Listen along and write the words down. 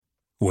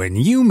When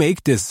you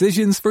make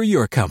decisions for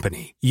your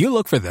company, you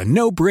look for the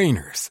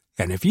no-brainers.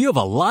 And if you have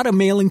a lot of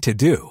mailing to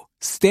do,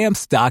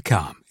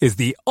 Stamps.com is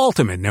the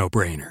ultimate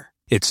no-brainer.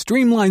 It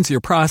streamlines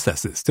your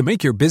processes to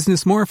make your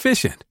business more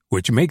efficient,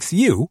 which makes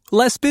you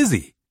less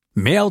busy.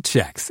 Mail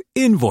checks,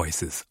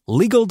 invoices,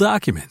 legal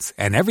documents,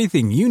 and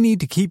everything you need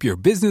to keep your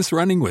business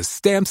running with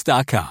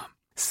Stamps.com.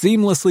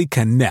 Seamlessly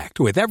connect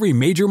with every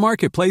major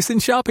marketplace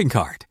and shopping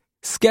cart.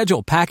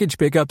 Schedule package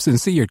pickups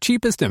and see your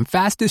cheapest and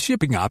fastest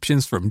shipping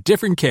options from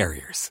different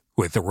carriers.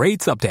 With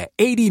rates up to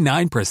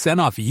 89%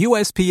 off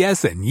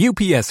USPS and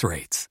UPS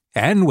rates.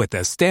 And with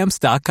the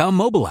Stamps.com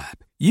mobile app,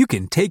 you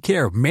can take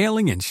care of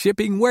mailing and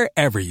shipping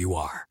wherever you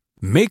are.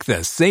 Make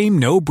the same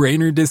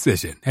no-brainer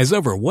decision as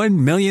over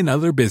 1 million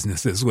other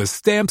businesses with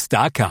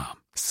Stamps.com.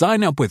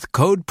 Sign up with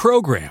code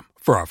PROGRAM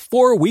for a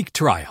 4-week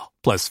trial,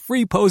 plus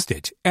free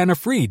postage and a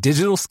free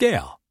digital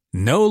scale.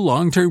 No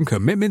long-term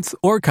commitments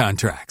or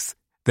contracts.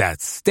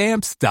 That's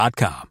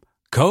Stamps.com.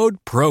 Code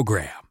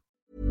PROGRAM.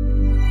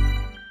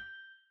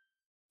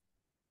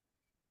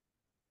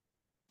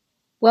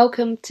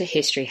 Welcome to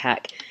History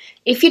Hack.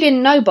 If you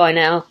didn't know by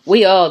now,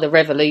 we are the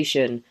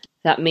revolution.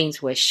 That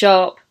means we're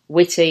sharp,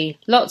 witty,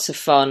 lots of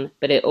fun,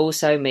 but it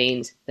also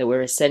means that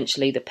we're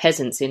essentially the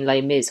peasants in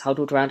Les Mis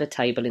huddled round a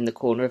table in the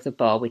corner of the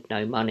bar with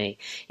no money.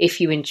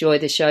 If you enjoy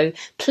the show,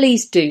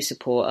 please do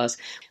support us.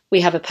 We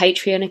have a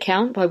Patreon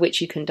account by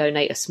which you can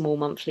donate a small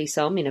monthly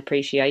sum in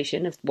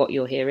appreciation of what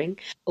you're hearing.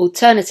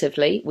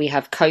 Alternatively, we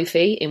have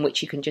Ko-fi, in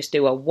which you can just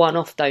do a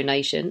one-off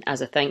donation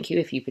as a thank you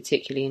if you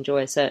particularly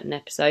enjoy a certain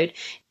episode.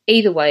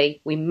 Either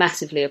way, we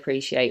massively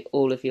appreciate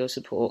all of your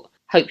support.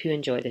 Hope you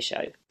enjoy the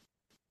show.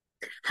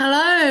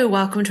 Hello,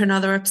 welcome to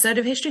another episode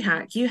of History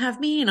Hack. You have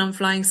me and I'm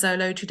flying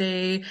solo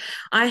today.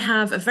 I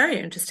have a very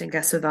interesting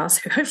guest with us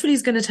who hopefully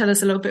is going to tell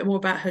us a little bit more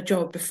about her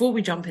job before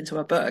we jump into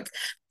her book.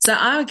 So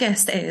our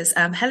guest is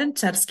Helen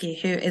Czerski,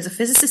 who is a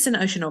physicist and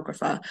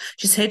oceanographer.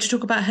 She's here to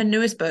talk about her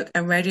newest book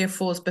and Radio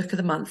 4's Book of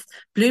the Month,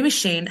 Blue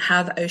Machine,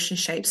 How the Ocean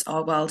Shapes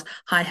Our World.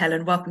 Hi,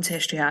 Helen. Welcome to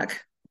History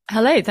Hack.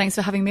 Hello. Thanks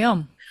for having me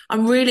on.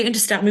 I'm really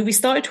interested. I mean, we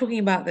started talking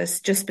about this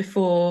just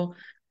before...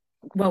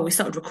 Well, we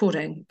started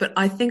recording, but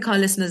I think our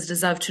listeners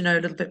deserve to know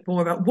a little bit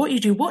more about what you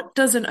do. What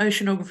does an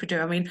oceanographer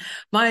do? I mean,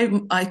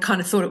 I kind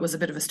of thought it was a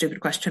bit of a stupid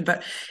question,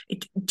 but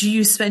do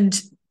you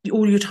spend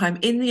all your time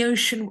in the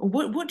ocean?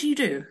 What do you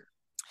do?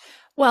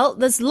 Well,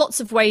 there's lots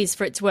of ways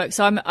for it to work.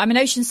 So I'm an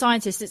ocean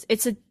scientist.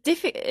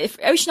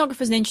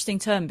 Oceanographer is an interesting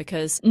term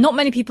because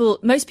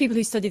most people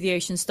who study the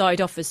ocean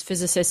started off as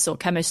physicists or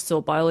chemists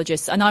or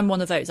biologists. And I'm one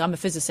of those. I'm a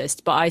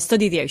physicist, but I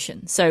study the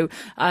ocean. So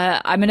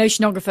I'm an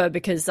oceanographer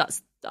because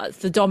that's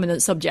the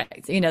dominant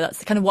subject. You know,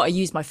 that's kind of what I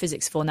use my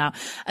physics for now.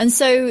 And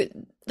so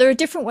there are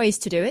different ways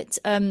to do it.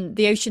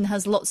 The ocean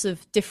has lots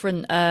of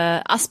different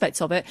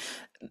aspects of it.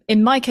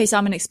 In my case,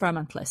 I'm an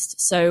experimentalist.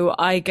 So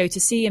I go to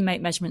sea and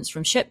make measurements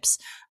from ships.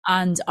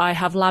 And I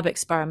have lab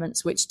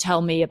experiments which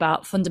tell me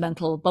about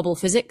fundamental bubble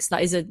physics.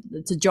 It's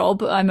a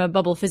job. I'm a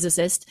bubble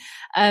physicist.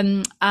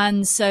 And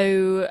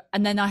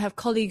then I have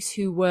colleagues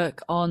who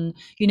work on,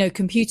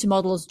 computer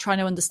models, trying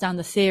to understand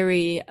the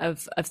theory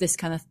of this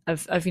kind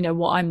of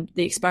the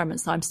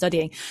experiments that I'm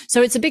studying.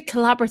 So it's a big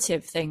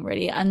collaborative thing,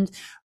 really. And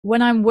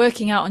when I'm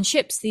working out on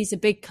ships, these are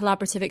big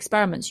collaborative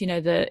experiments.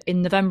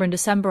 In November and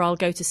December, I'll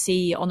go to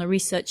sea on a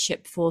research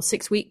ship for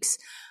 6 weeks.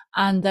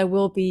 And there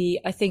will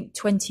be, I think,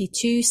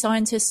 22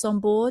 scientists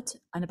on board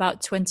and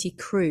about 20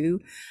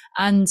 crew.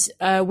 And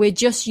we're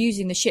just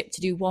using the ship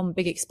to do one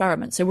big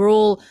experiment. So we're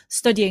all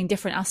studying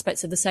different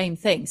aspects of the same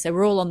thing. So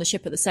we're all on the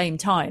ship at the same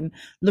time,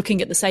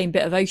 looking at the same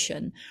bit of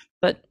ocean.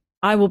 But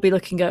I will be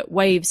looking at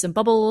waves and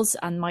bubbles,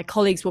 and my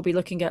colleagues will be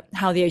looking at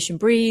how the ocean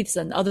breathes,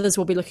 and others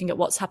will be looking at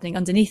what's happening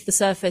underneath the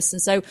surface. And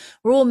so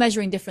we're all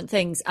measuring different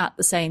things at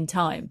the same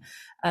time.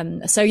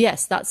 So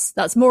yes,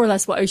 that's more or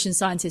less what ocean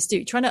scientists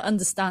do, trying to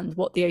understand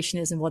what the ocean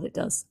is and what it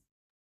does.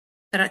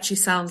 That actually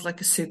sounds like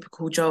a super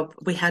cool job.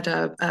 We had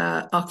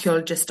a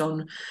archaeologist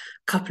on a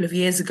couple of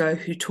years ago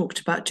who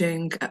talked about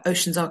doing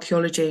oceans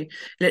archaeology,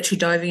 literally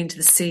diving into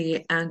the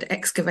sea and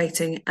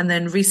excavating. And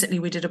then recently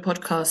we did a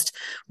podcast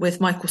with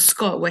Michael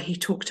Scott where he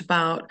talked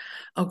about,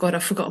 oh God,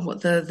 I've forgotten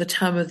what the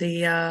term of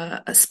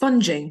the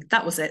sponging.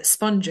 That was it,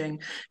 sponging,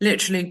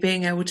 literally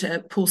being able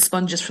to pull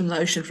sponges from the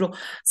ocean floor.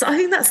 So I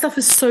think that stuff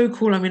is so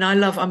cool. I mean,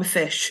 I'm a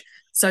fish.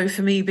 So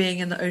for me, being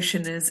in the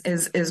ocean is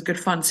good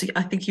fun. So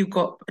I think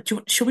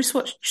should we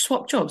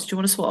swap jobs? Do you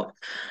want to swap?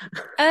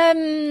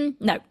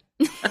 No,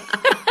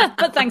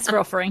 but thanks for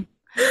offering.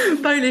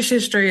 Polish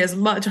history is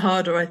much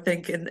harder, I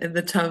think, in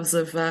the terms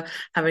of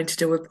having to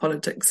deal with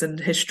politics and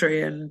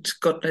history and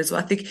God knows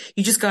what. I think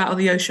you just go out on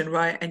the ocean,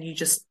 right? And you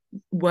just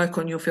work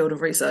on your field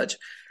of research.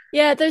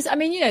 Yeah,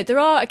 there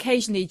are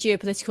occasionally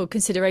geopolitical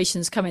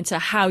considerations come into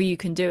how you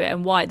can do it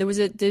and why. There was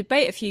a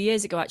debate a few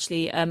years ago,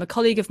 actually. A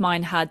colleague of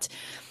mine had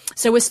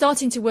So we're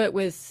starting to work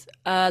with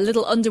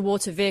little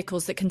underwater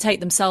vehicles that can take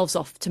themselves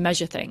off to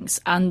measure things.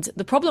 And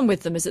the problem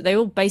with them is that they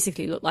all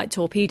basically look like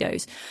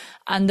torpedoes.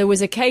 And there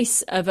was a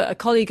case of a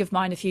colleague of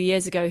mine a few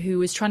years ago who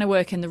was trying to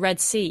work in the Red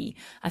Sea,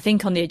 I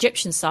think on the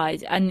Egyptian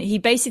side. And he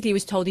basically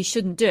was told he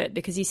shouldn't do it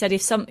because he said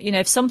if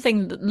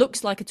something that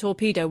looks like a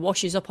torpedo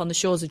washes up on the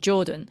shores of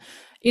Jordan,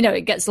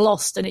 it gets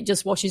lost and it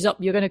just washes up,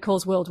 you're going to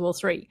cause World War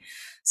III.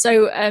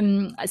 So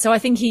I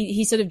think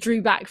he sort of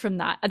drew back from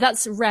that.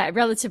 That's rare,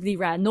 relatively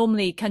rare.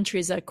 Normally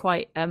countries are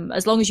quite,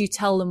 as long as you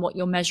tell them what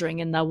you're measuring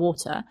in their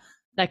water,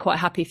 they're quite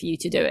happy for you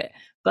to do it.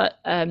 But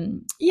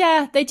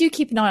they do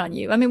keep an eye on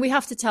you. I mean, we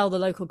have to tell the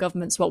local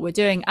governments what we're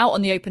doing. Out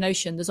on the open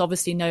ocean, there's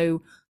obviously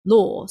no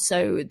law.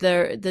 So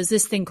there's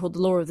this thing called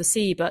the law of the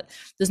sea, but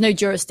there's no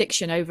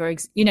jurisdiction over,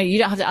 you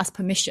don't have to ask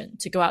permission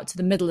to go out to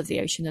the middle of the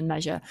ocean and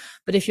measure.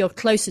 But if you're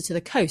closer to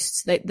the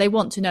coasts, they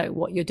want to know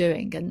what you're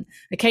doing. And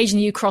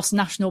occasionally you cross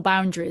national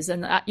boundaries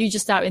and you're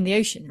just out in the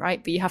ocean,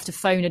 right? But you have to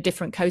phone a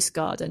different coast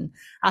guard and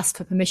ask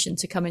for permission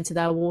to come into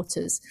their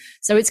waters.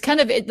 So it's kind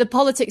of, the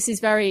politics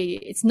is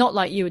it's not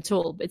like you at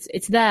all.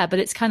 It's there, but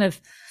it's kind of,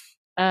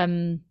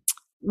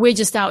 we're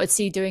just out at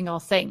sea doing our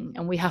thing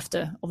and we have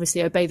to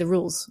obviously obey the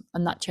rules,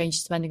 and that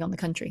changes depending on the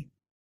country.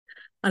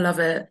 I love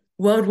it.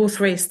 World War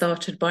III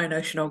started by an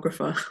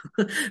oceanographer.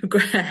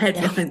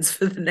 Headlines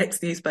for the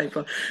next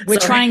newspaper. We're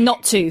trying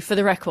not to, for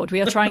the record. We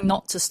are trying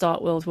not to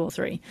start World War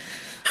III.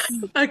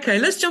 Okay,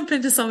 let's jump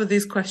into some of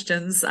these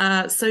questions.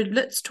 So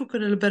let's talk a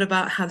little bit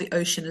about how the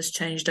ocean has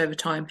changed over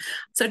time.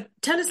 So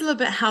tell us a little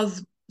bit how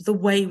the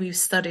way we've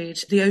studied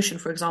the ocean,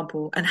 for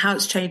example, and how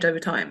it's changed over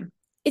time.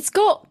 It's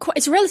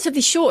a relatively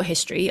short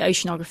history,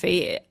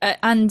 oceanography.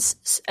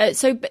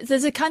 So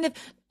there's a kind of,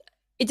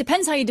 it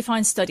depends how you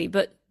define study,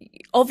 but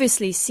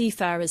obviously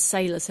seafarers,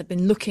 sailors have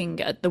been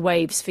looking at the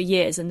waves for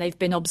years and they've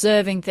been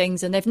observing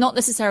things and they've not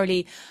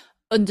necessarily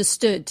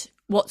understood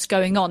what's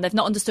going on. They've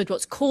not understood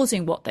what's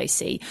causing what they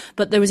see,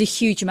 but there was a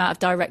huge amount of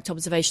direct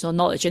observational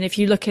knowledge. And if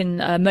you look in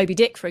Moby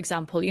Dick, for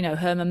example,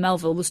 Herman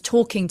Melville was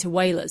talking to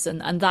whalers,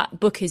 and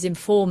that book is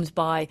informed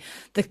by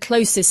the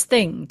closest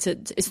thing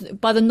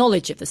by the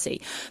knowledge of the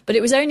sea. But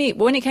it was only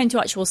when it came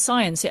to actual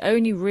science, it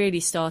only really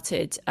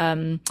started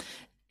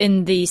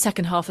in the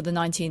second half of the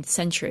 19th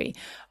century.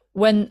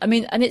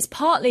 And it's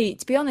partly,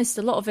 to be honest,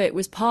 a lot of it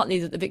was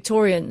partly that the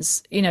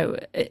Victorians,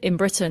 in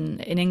Britain,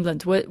 in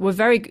England, were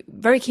very,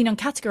 very keen on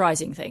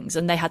categorizing things.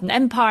 And they had an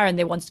empire and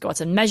they wanted to go out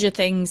and measure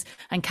things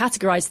and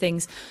categorize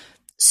things,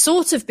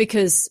 sort of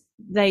because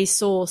they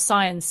saw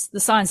the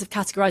science of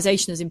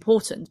categorization as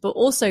important, but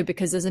also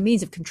because there's a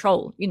means of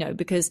control,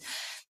 because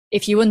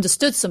if you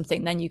understood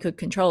something, then you could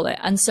control it.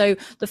 And so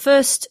the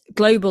first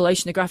global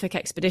oceanographic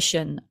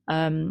expedition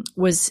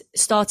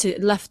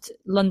left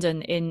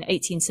London in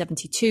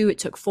 1872. It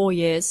took 4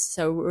 years.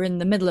 So we're in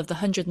the middle of the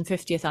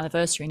 150th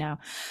anniversary now.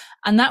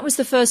 And that was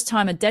the first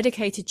time a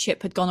dedicated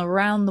ship had gone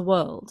around the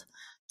world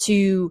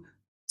to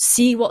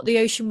see what the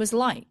ocean was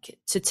like,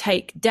 to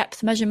take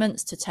depth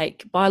measurements, to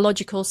take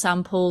biological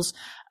samples,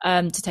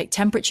 to take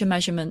temperature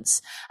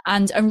measurements.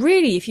 And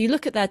really, if you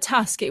look at their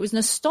task, it was an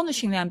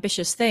astonishingly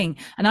ambitious thing.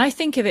 And I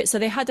think of it, so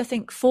they had, I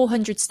think,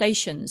 400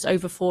 stations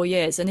over 4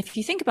 years. And if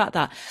you think about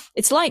that,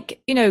 it's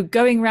like,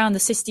 going around the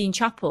Sistine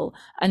Chapel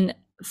and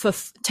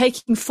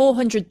taking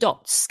 400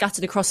 dots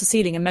scattered across the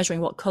ceiling and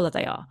measuring what color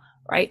they are.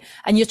 Right.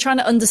 And you're trying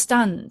to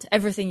understand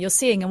everything you're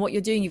seeing and what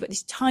you're doing. You've got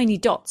these tiny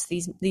dots,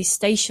 these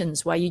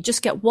stations where you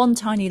just get one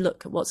tiny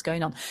look at what's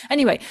going on.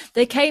 Anyway,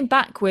 they came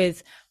back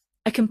with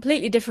a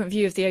completely different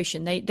view of the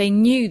ocean. They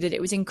knew that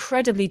it was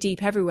incredibly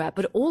deep everywhere,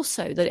 but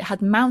also that it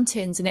had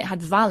mountains and it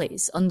had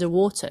valleys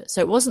underwater.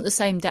 So it wasn't the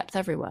same depth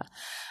everywhere.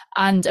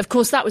 And of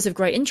course, that was of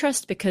great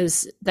interest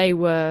because they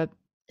were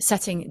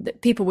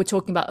people were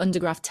talking about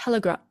underwater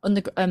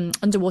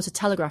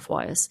telegraph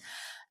wires.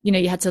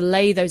 You had to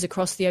lay those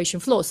across the ocean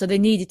floor. So they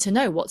needed to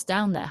know what's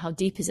down there. How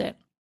deep is it?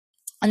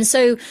 And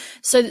so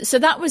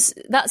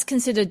that's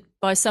considered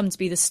by some to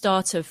be the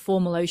start of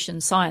formal ocean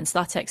science,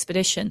 that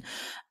expedition.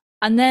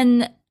 And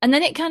then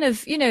it kind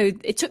of,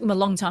 it took them a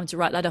long time to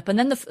write that up. And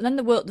then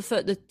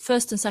the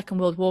First and Second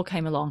World War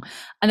came along.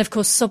 And of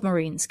course,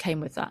 submarines came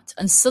with that.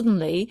 And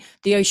suddenly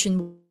the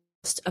ocean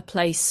was a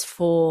place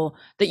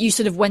that you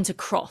sort of went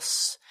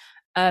across.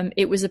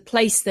 It was a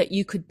place that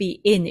you could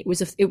be in. It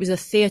was a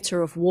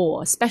theater of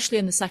war, especially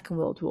in the Second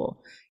World War.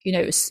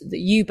 It was the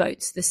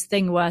U-boats, this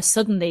thing where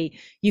suddenly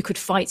you could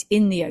fight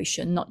in the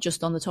ocean, not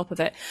just on the top of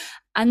it.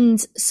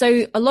 And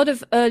so a lot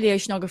of early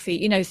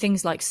oceanography,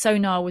 things like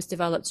sonar was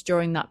developed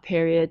during that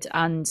period.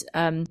 And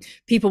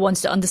people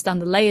wanted to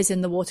understand the layers in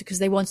the water because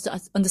they wanted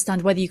to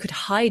understand whether you could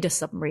hide a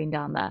submarine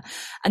down there.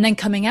 And then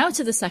coming out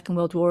of the Second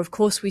World War, of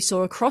course, we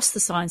saw across the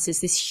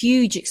sciences this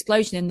huge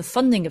explosion in the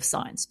funding of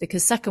science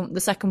because the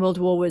Second World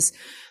War was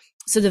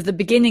sort of the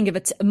beginning of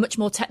a much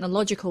more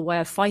technological way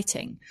of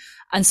fighting.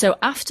 And so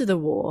after the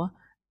war,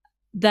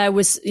 there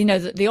was,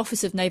 the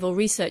Office of Naval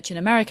Research in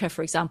America,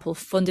 for example,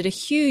 funded a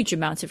huge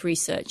amount of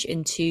research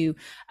into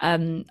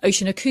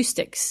ocean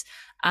acoustics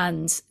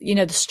and,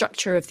 the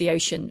structure of the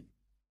ocean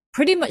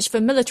pretty much for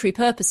military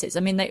purposes. I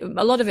mean,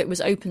 a lot of it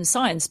was open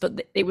science,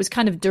 but it was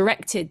kind of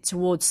directed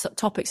towards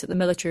topics that the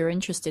military were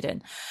interested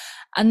in.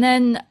 And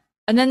then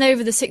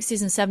over the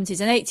 60s and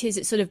 70s and 80s,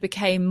 it sort of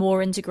became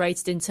more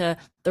integrated into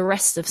the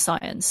rest of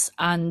science,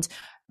 and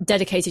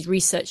dedicated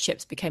research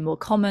ships became more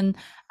common,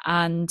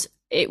 and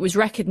it was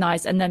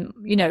recognized. And then,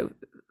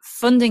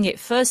 funding it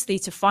firstly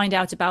to find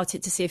out about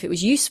it, to see if it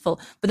was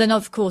useful, but then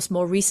of course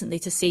more recently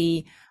to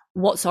see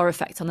what's our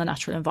effect on the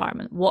natural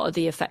environment, what are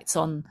the effects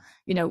on,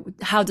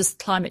 how does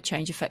climate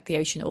change affect the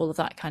ocean, all of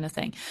that kind of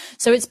thing.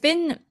 So it's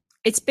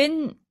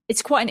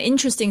quite an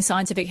interesting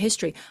scientific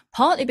history,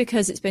 partly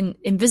because it's been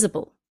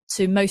invisible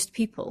to most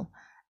people,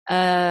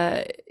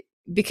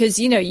 because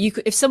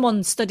if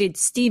someone studied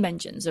steam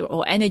engines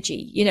or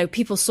energy,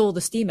 people saw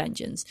the steam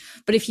engines,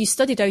 but if you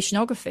studied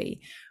oceanography,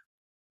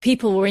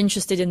 people were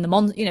interested in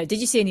did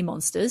you see any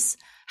monsters?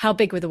 How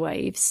big were the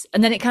waves?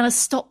 And then it kind of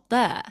stopped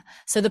there.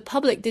 So the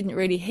public didn't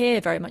really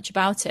hear very much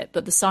about it,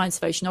 but the science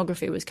of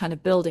oceanography was kind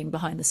of building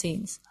behind the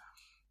scenes.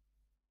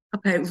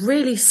 Okay,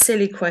 really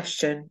silly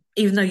question,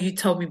 even though you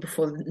told me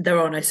before there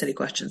are no silly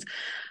questions.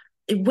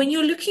 When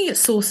you're looking at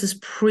sources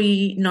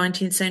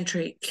pre-19th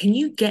century, can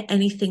you get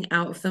anything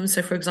out of them?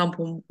 So, for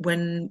example,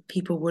 when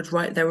people would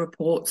write their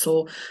reports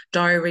or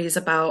diaries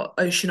about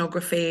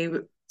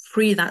oceanography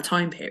pre that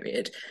time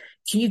period,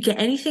 can you get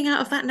anything out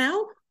of that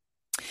now?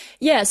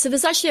 Yeah, so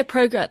there's actually a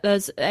program.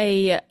 There's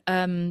a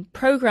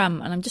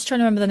program, and I'm just trying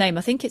to remember the name.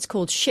 I think it's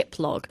called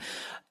Shiplog,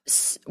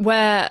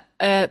 where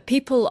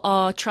people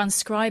are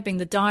transcribing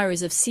the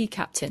diaries of sea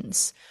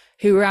captains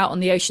who were out on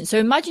the ocean. So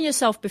imagine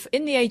yourself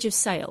in the age of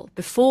sail,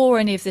 before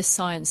any of this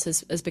science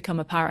has become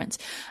apparent.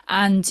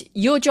 And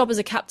your job as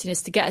a captain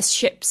is to get a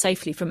ship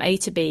safely from A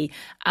to B,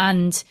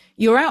 and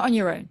you're out on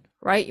your own,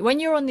 right? When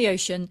you're on the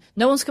ocean,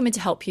 no one's coming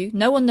to help you.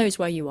 No one knows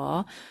where you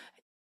are.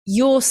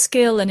 Your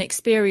skill and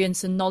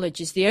experience and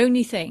knowledge is the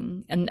only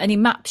thing, and any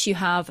maps you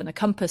have and a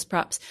compass,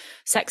 perhaps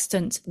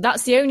sextant,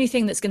 that's the only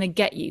thing that's going to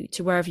get you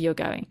to wherever you're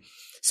going.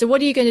 So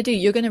what are you going to do?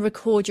 You're going to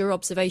record your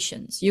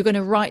observations. You're going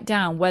to write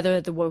down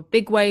whether there were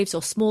big waves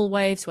or small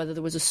waves, whether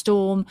there was a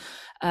storm,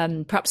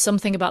 perhaps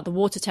something about the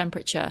water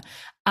temperature.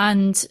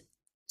 And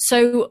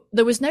so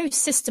there was no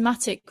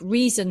systematic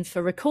reason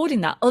for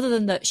recording that, other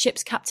than that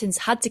ships' captains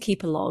had to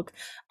keep a log.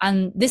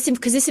 And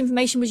because this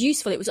information was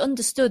useful, it was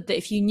understood that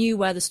if you knew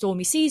where the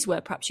stormy seas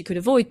were, perhaps you could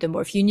avoid them.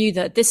 Or if you knew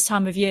that this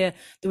time of year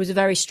there was a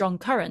very strong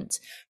current,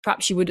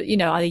 perhaps you would,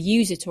 either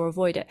use it or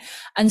avoid it.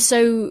 And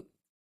so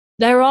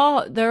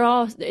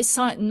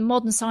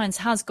modern science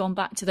has gone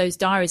back to those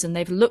diaries, and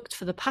they've looked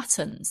for the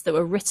patterns that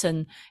were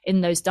written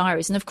in those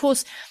diaries. And of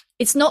course,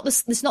 it's not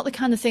the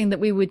kind of thing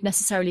that we would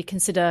necessarily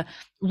consider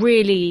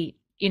really,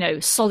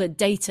 solid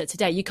data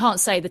today. You can't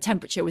say the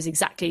temperature was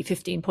exactly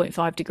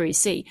 15.5 degrees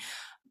C,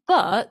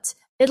 but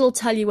it'll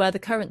tell you where the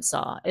currents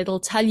are. It'll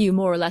tell you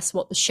more or less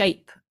what the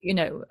shape,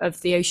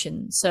 of the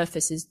ocean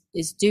surface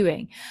is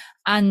doing.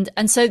 And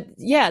so,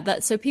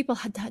 so people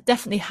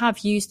definitely have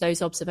used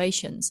those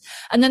observations.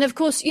 And then, of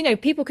course,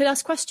 people could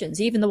ask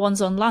questions, even the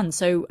ones on land.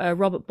 So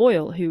Robert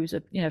Boyle, who was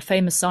a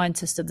famous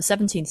scientist of the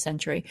 17th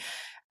century,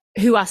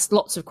 who asked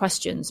lots of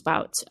questions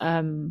about,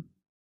 the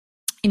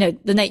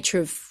nature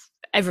of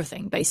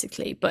everything,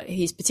 basically. But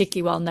he's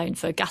particularly well known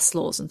for gas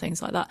laws and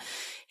things like that.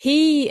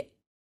 He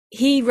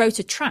wrote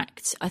a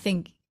tract, I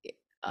think,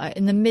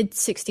 in the mid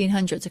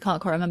 1600s, I can't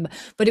quite remember,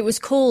 but it was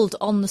called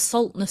On the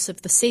Saltness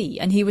of the Sea.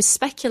 And he was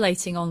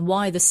speculating on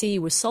why the sea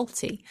was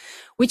salty,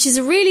 which is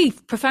a really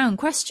profound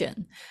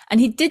question.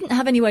 And he didn't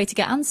have any way to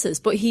get answers,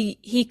 but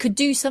he could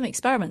do some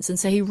experiments. And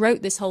so he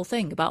wrote this whole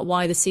thing about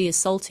why the sea is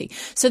salty.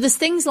 So there's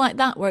things like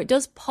that where it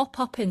does pop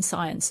up in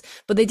science,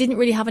 but they didn't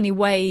really have any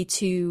way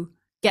to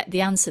get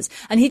the answers.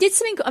 And he did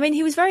something,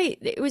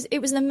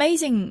 it was an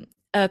amazing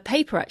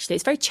paper, actually.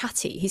 It's very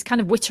chatty. He's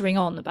kind of wittering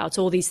on about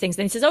all these things.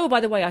 Then he says, oh,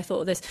 by the way, I thought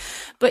of this.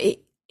 But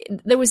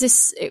there was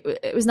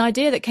it was an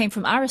idea that came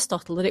from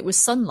Aristotle that it was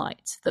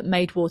sunlight that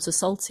made water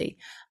salty.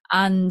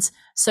 And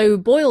so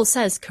Boyle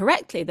says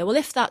correctly that, well,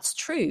 if that's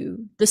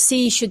true, the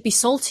sea should be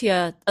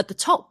saltier at the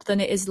top than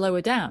it is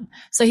lower down.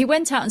 So he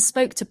went out and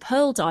spoke to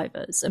pearl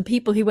divers and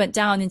people who went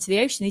down into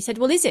the ocean. He said,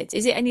 well, is it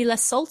any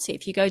less salty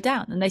if you go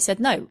down? And they said,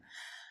 no.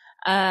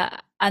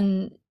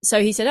 And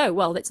so he said, oh,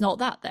 well, it's not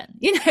that then,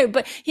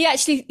 but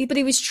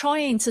he was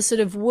trying to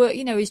sort of work,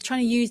 he was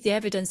trying to use the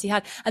evidence he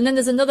had. And then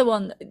there's another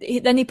one.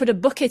 Then he put a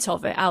bucket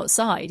of it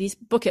outside, his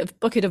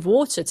bucket of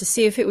water, to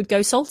see if it would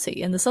go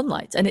salty in the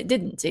sunlight. And it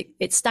didn't,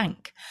 it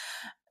stank.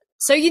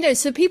 So,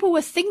 so people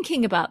were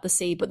thinking about the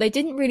sea, but they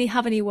didn't really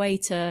have any way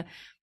to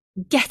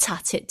get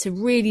at it, to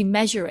really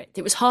measure it.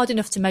 It was hard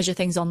enough to measure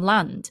things on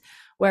land,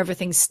 where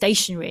everything's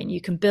stationary and you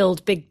can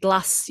build big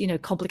glass,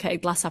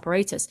 complicated glass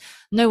apparatus.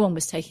 No one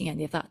was taking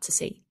any of that to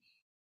sea.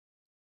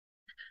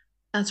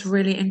 That's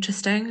really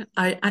interesting.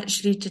 I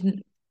actually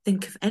didn't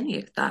think of any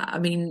of that. I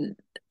mean,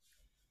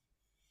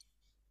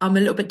 I'm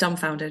a little bit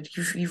dumbfounded.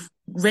 You've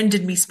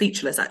rendered me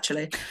speechless,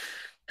 actually.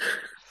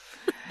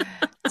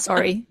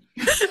 Sorry.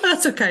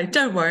 That's okay.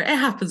 Don't worry. It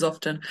happens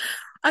often.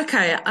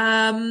 Okay,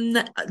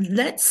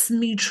 let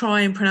me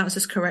try and pronounce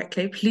this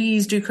correctly.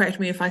 Please do correct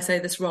me if I say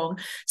this wrong.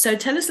 So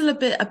tell us a little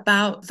bit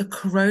about the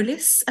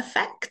Coriolis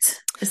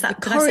effect. Is that,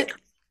 did I say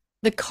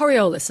the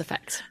Coriolis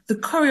effect? The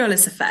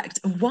Coriolis effect.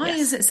 Why Yes.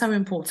 is it so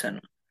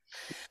important?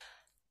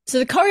 So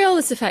the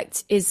Coriolis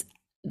effect is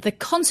the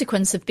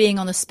consequence of being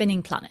on a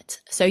spinning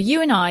planet. So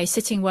you and I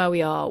sitting where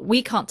we are,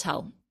 we can't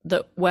tell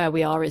that where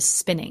we are is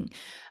spinning,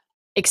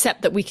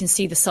 except that we can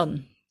see the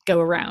sun go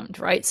around,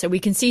 right? So we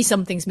can see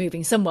something's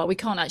moving somewhere. We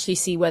can't actually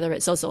see whether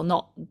it's us or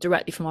not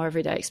directly from our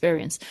everyday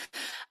experience.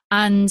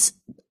 And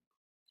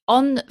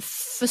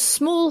for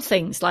small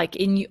things like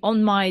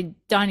on my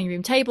dining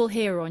room table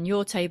here or on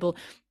your table,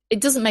 it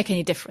doesn't make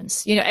any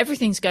difference. You know,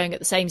 everything's going at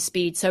the same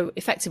speed, so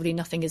effectively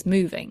nothing is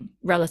moving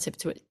relative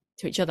to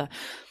each other.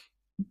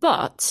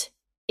 But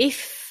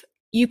if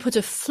you put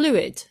a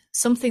fluid,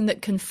 something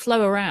that can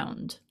flow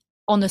around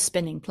on a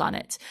spinning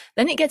planet,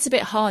 then it gets a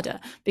bit harder,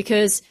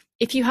 because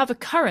if you have a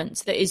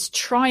current that is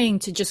trying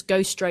to just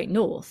go straight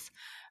north,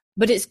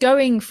 but it's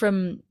going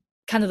from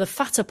kind of the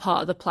fatter part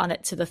of the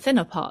planet to the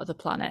thinner part of the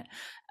planet,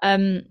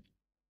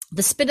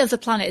 the spin of the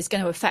planet is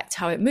going to affect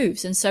how it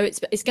moves. And so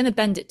it's going to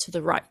bend it to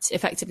the right,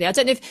 effectively. I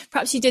don't know if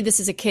perhaps you did this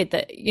as a kid,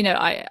 that, you know,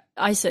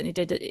 I certainly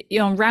did it, you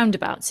know, on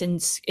roundabouts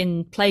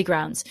in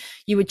playgrounds,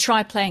 you would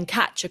try playing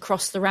catch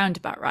across the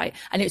roundabout, right?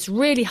 And it's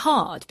really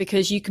hard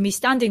because you can be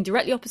standing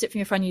directly opposite from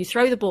your friend, and you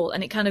throw the ball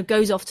and it kind of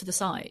goes off to the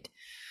side.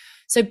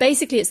 So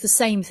basically it's the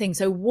same thing.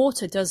 So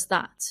water does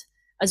that.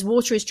 As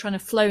water is trying to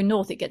flow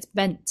north, it gets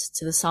bent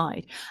to the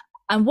side.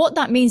 And what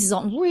that means is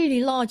on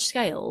really large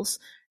scales,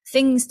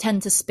 things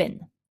tend to spin.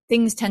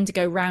 Things tend to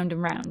go round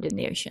and round in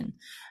the ocean.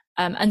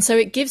 And so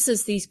it gives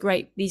us these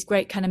great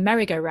kind of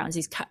merry-go-rounds,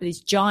 these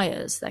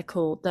gyres, they're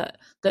called,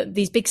 that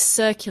these big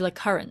circular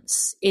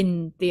currents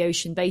in the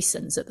ocean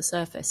basins at the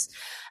surface.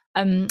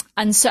 And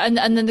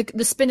then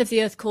the spin of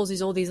the earth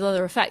causes all these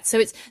other effects. So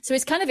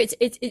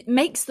it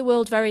makes the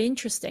world very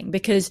interesting,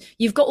 because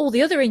you've got all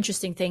the other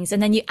interesting things,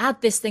 and then you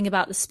add this thing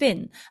about the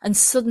spin, and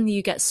suddenly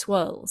you get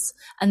swirls.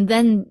 And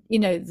then, you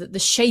know, the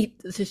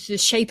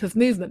shape of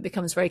movement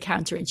becomes very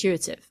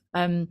counterintuitive.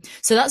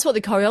 So that's what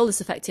the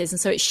Coriolis effect is. And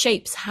so it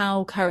shapes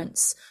how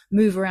currents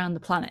move around the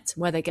planet,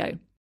 where they go.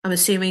 I'm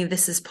assuming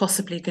this is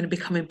possibly going to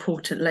become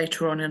important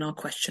later on in our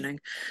questioning.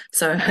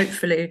 So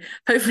hopefully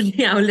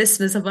our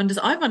listeners have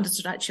understood. I've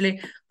understood,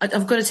 actually.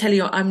 I've got to tell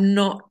you, I'm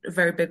not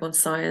very big on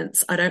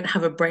science. I don't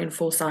have a brain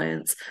for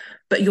science,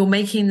 but you're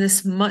making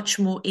this much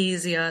more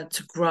easier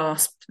to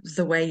grasp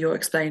the way you're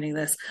explaining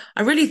this.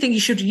 I really think you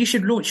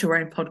should launch your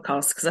own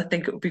podcast, because I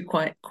think it would be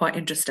quite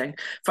interesting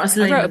for us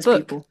layman's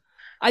people.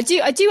 I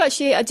do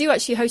actually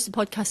host a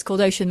podcast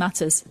called Ocean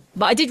Matters,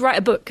 but I did write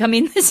a book. I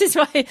mean, this is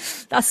why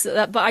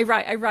but I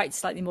write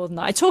slightly more than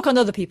that. I talk on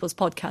other people's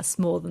podcasts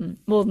more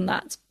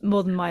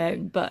than my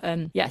own. But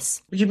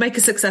yes, you make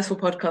a successful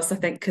podcast, I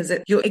think, because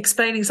you're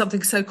explaining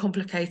something so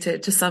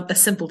complicated to a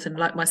simpleton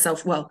like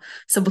myself. Well,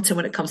 simpleton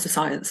when it comes to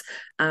science,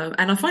 and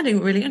I'm finding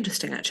it really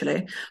interesting,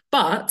 actually.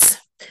 But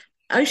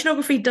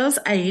oceanography does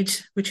aid,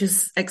 which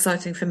is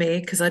exciting for me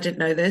because I didn't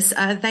know this.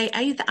 They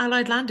aid the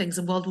Allied landings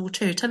in World War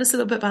II. Tell us a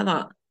little bit about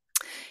that.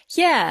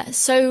 Yeah,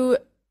 so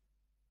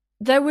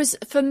there was,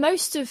 for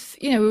most of,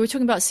 you know, we were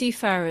talking about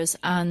seafarers,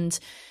 and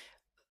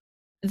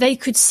they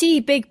could see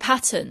big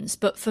patterns,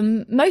 but for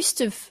most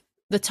of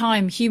the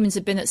time humans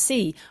had been at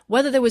sea,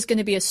 whether there was going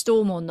to be a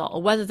storm or not,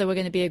 or whether there were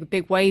going to be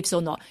big waves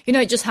or not, you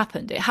know, it just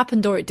happened. It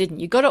happened or it didn't.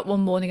 You got up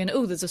one morning and,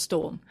 oh, there's a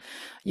storm.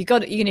 You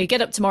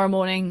get up tomorrow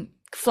morning,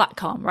 flat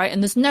calm, right?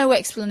 And there's no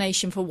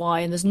explanation for why,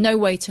 and there's no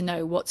way to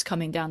know what's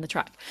coming down the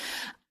track.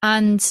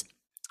 And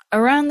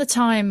around the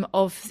time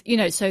of, you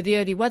know, so the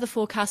early weather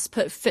forecasts,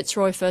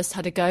 Fitzroy first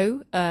had a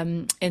go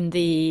in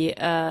the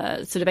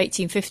sort of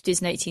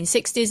 1850s and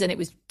 1860s, and it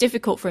was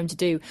difficult for him to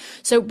do.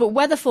 So, but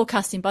weather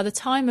forecasting, by the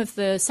time of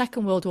the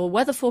Second World War,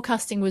 weather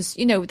forecasting was,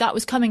 you know, that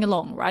was coming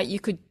along, right?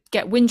 You could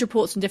get wind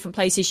reports from different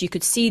places. You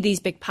could see these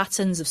big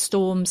patterns of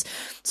storms.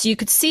 So you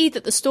could see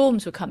that the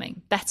storms were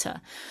coming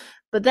better.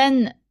 But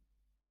then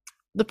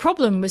the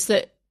problem was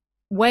that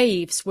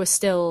waves were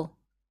still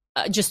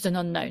just an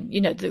unknown.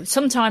 You know,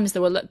 sometimes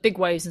there were big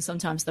waves and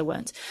sometimes there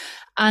weren't.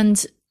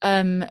 And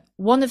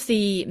one of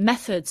the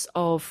methods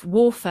of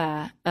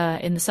warfare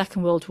in the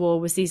Second World War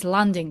was these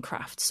landing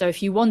craft. So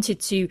if you wanted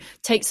to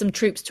take some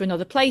troops to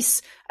another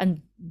place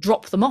and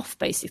drop them off,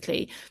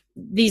 basically,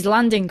 these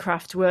landing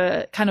craft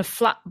were kind of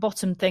flat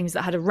bottom things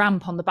that had a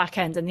ramp on the back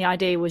end. And the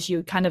idea was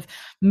you kind of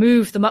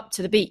move them up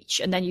to the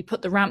beach, and then you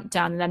put the ramp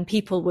down, and then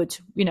people would,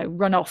 you know,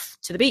 run off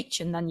to the beach,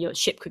 and then your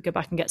ship could go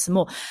back and get some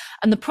more.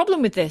 And the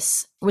problem with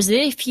this was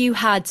that if you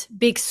had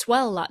big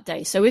swell that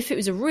day, so if it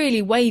was a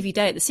really wavy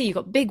day at the sea, you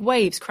got big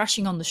waves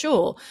crashing on the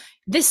shore,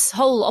 this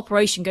whole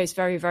operation goes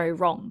very, very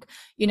wrong.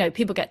 You know,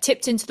 people get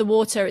tipped into the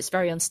water. It's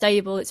very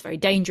unstable. It's very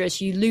dangerous.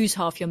 You lose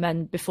half your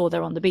men before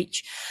they're on the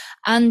beach.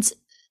 And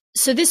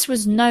so this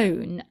was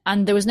known,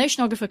 and there was an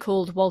oceanographer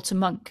called Walter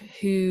Munk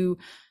who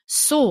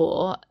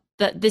saw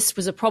that this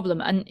was a problem.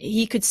 And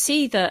he could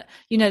see that,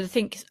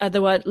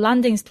 there were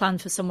landings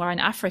planned for somewhere in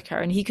Africa,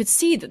 and he could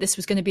see that this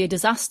was going to be a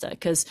disaster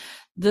because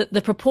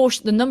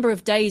the number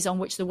of days on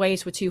which the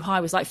waves were too high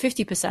was like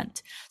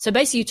 50%. So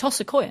basically you toss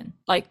a coin,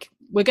 like,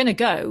 we're going to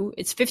go,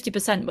 it's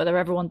 50% whether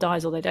everyone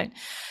dies or they don't.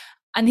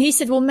 And he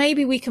said, well,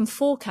 maybe we can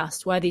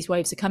forecast where these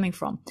waves are coming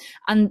from.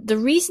 And the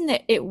reason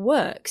that it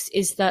works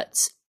is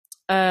that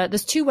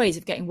there's two ways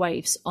of getting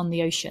waves on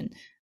the ocean.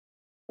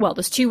 Well,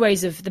 there's two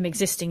ways of them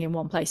existing in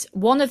one place.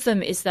 One of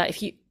them is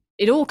that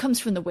it all comes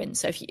from the wind.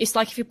 So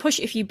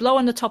if you blow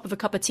on the top of a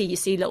cup of tea, you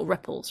see little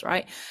ripples,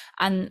 right?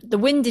 And the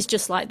wind is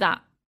just like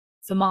that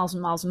for miles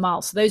and miles and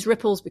miles. So those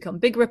ripples become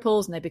big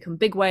ripples and they become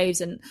big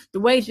waves, and the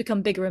waves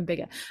become bigger and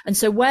bigger. And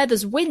so where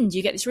there's wind,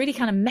 you get this really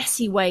kind of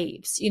messy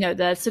waves.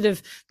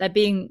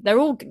 They're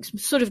all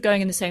sort of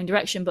going in the same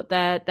direction, but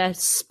they're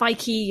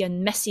spiky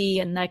and messy,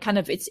 and they're kind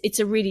of, it's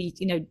a really,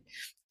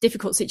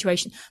 difficult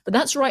situation. But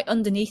that's right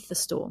underneath the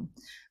storm.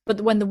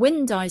 But when the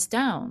wind dies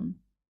down,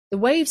 the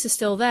waves are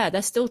still there.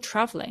 They're still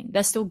traveling.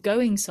 They're still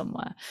going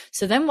somewhere.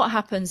 So then what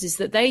happens is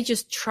that they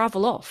just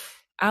travel off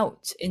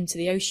out into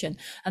the ocean,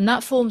 and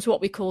that forms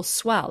what we call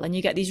swell. And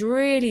you get these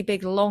really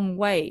big, long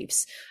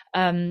waves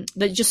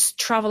that just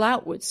travel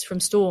outwards from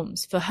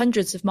storms for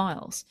hundreds of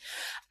miles.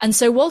 And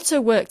so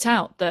Walter worked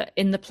out that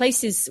in the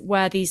places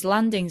where these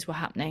landings were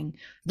happening,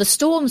 the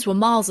storms were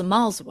miles and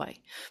miles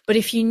away. But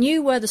if you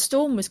knew where the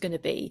storm was going to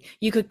be,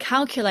 you could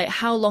calculate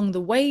how long the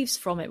waves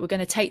from it were going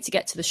to take to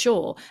get to the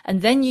shore.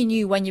 And then you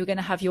knew when you were going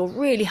to have your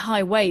really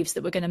high waves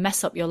that were going to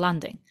mess up your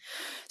landing.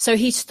 So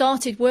he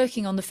started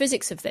working on the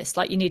physics of this.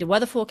 Like, you need a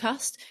weather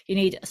forecast, you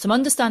need some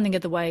understanding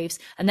of the waves,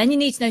 and then you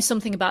need to know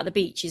something about the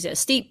beach. Is it a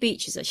steep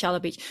beach? Is it a shallow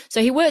beach?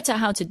 So he worked out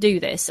how to do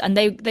this, and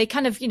they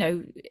kind of,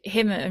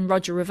 him and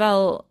Roger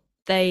Revelle,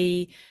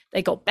 they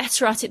got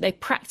better at it. They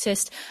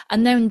practiced,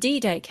 and then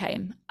D-Day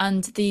came,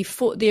 and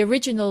the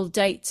original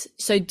date.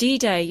 So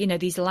D-Day,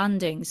 these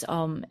landings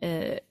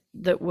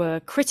that were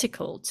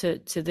critical to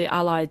the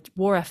Allied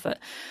war effort,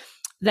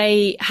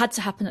 they had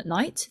to happen at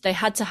night. They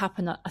had to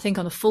happen, I think,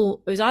 it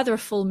was either a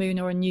full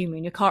moon or a new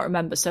moon. I can't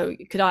remember. So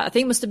I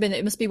think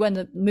it must be when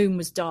the moon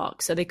was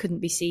dark, so they couldn't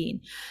be seen.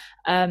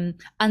 And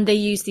they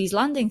used these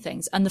landing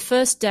things. And the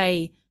first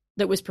day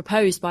that was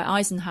proposed by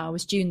Eisenhower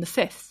was June the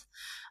 5th.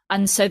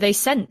 And so they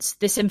sent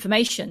this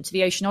information to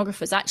the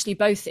oceanographers, actually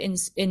both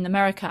in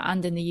America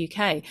and in the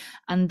UK.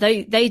 And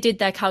they did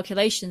their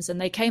calculations, and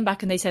they came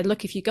back and they said,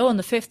 look, if you go on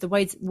the 5th,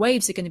 the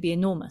waves are going to be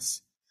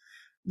enormous.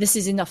 This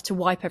is enough to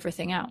wipe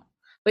everything out.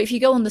 But if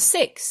you go on the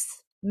 6th,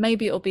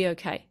 maybe it'll be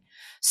okay.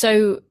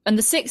 So, and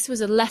the 6th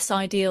was a less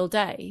ideal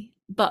day,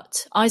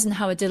 but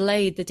Eisenhower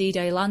delayed the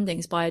D-Day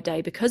landings by a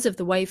day because of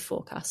the wave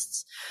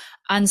forecasts.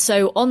 And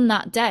so on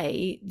that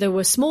day, there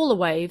were smaller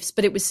waves,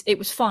 but it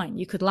was fine.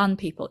 You could land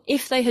people.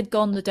 If they had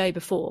gone the day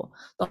before,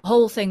 the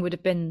whole thing would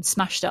have been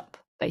smashed up,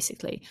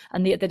 basically.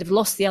 And they'd have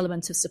lost the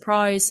element of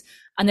surprise,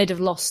 and they'd have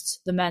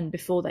lost the men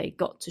before they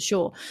got to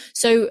shore.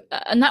 So,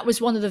 and that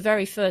was one of the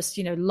very first,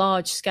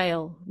 large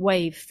scale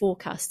wave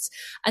forecasts.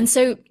 And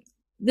so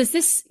there's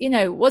this,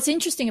 what's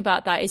interesting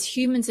about that is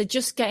humans are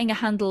just getting a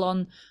handle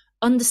on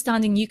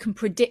understanding you can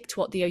predict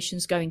what the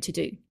ocean's going to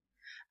do.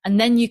 And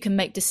then you can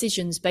make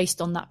decisions based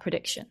on that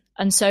prediction.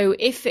 And so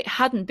if it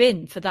hadn't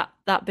been for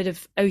that bit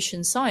of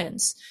ocean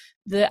science,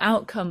 the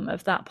outcome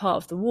of that part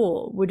of the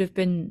war would have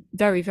been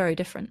very, very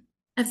different.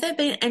 Have there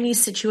been any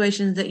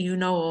situations that you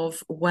know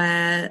of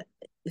where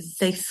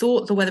they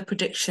thought the weather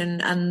prediction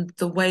and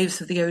the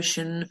waves of the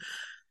ocean,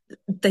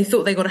 they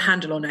thought they got a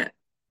handle on it,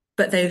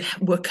 but they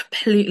were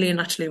completely and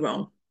utterly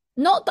wrong?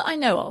 Not that I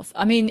know of.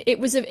 I mean, it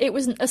was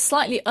a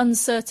slightly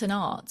uncertain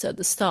art at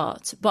the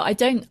start, but I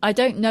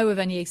don't know of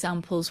any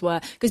examples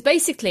where, because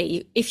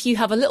basically, if you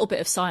have a little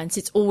bit of science,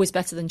 it's always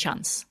better than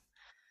chance.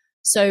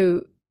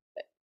 So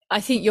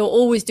I think you're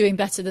always doing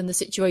better than the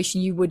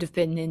situation you would have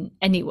been in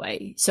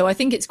anyway. So I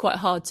think it's quite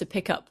hard to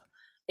pick up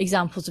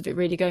examples of it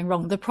really going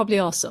wrong. There probably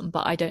are some,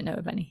 but I don't know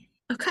of any.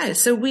 Okay,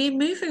 so we're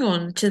moving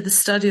on to the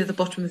study of the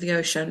bottom of the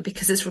ocean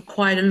because it's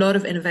required a lot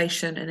of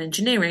innovation and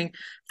engineering.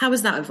 How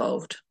has that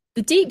evolved?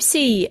 The deep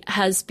sea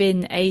has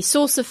been a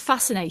source of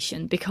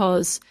fascination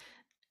because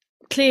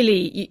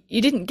clearly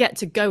you didn't get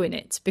to go in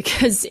it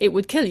because it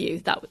would kill you.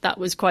 That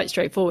was quite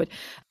straightforward.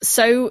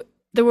 So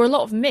there were a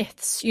lot of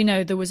myths.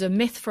 There was a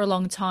myth for a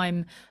long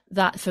time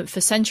that for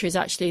centuries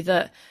actually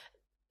that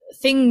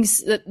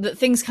things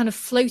kind of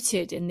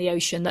floated in the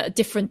ocean at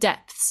different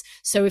depths.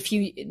 So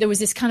there was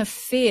this kind of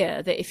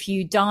fear that if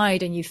you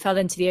died and you fell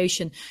into the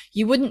ocean,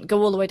 you wouldn't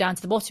go all the way down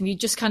to the bottom. You'd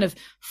just kind of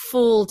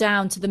fall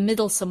down to the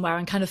middle somewhere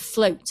and kind of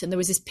float. And there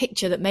was this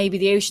picture that maybe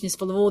the ocean is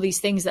full of all these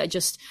things that are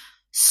just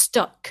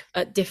stuck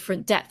at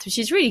different depths, which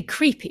is really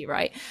creepy,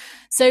 right?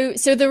 So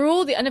there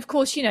were and of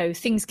course,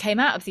 things came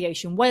out of the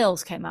ocean.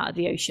 Whales came out of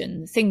the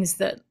ocean. Things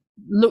that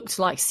looked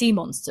like sea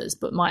monsters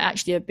but might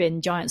actually have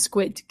been giant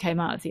squid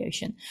came out of the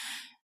ocean.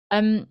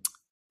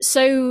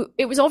 So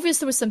it was obvious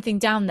there was something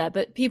down there,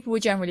 but people were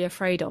generally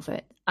afraid of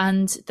it.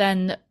 And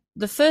then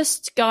the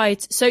first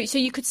guide, so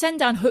you could send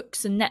down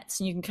hooks and nets,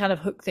 and you can kind of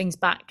hook things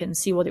back and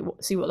see what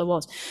there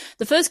was.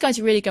 The first guy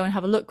to really go and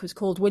have a look was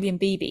called William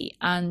Beebe,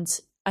 and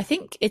I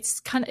think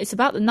it's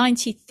about the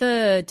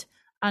 93rd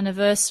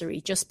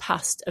anniversary just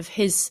passed of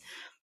his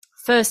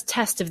first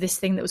test of this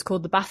thing that was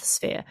called the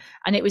bathysphere,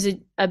 and it was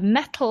a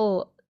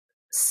metal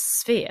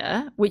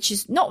sphere which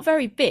is not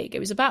very big. It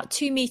was about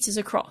 2 meters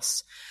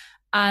across,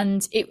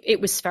 and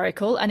it was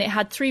spherical, and it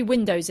had 3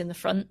 windows in the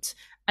front,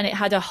 and it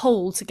had a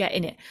hole to get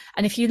in it.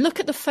 And if you look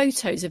at the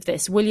photos of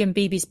this William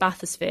Beebe's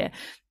bathysphere,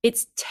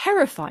 it's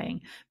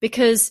terrifying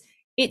because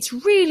it's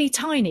really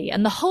tiny,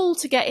 and the hole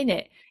to get in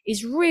it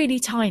is really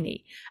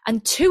tiny.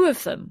 And 2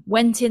 of them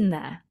went in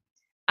there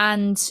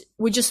and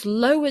were just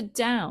lowered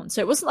down.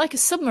 So it wasn't like a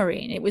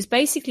submarine. It was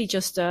basically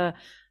just a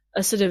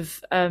sort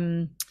of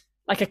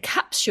like a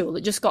capsule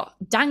that just got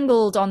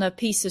dangled on a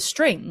piece of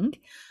string,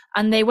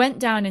 and they went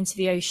down into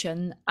the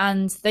ocean,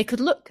 and they could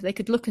look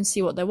and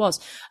see what there was.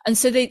 And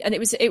so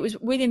it was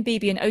William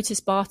Beebe and Otis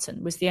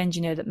Barton was the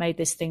engineer that made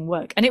this thing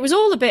work. And it was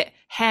all a bit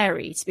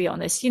hairy, to be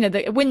honest.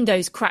 The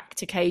windows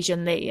cracked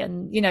occasionally,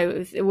 and,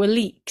 there were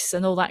leaks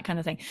and all that kind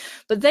of thing.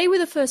 But they were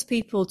the first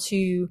people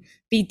to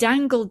be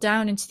dangled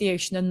down into the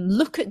ocean and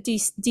look at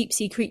deep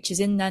sea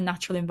creatures in their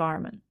natural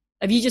environment.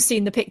 Have you just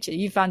seen the picture?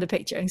 You found a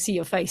picture and see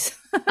your face.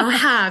 I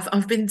have.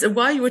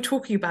 While you were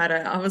talking about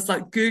it, I was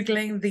like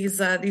Googling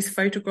these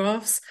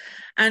photographs,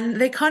 and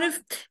they kind of,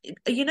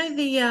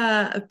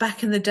 the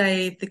back in the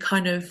day, the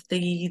kind of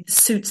the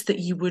suits that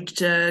you would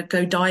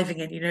go diving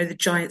in, the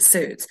giant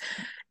suits.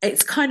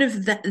 It's kind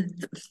of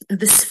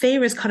the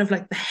sphere is kind of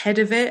like the head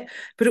of it,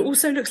 but it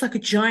also looks like a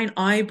giant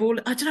eyeball.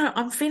 I don't know.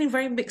 I'm feeling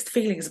very mixed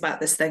feelings about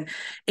this thing.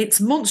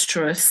 It's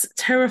monstrous,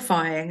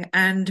 terrifying,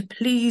 and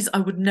please, I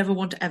would never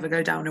want to ever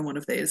go down in one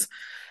of these.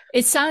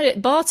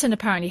 Barton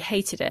apparently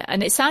hated it,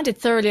 and it sounded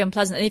thoroughly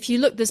unpleasant. And if you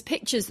look, there's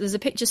a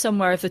picture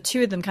somewhere of the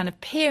 2 of them kind of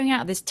peering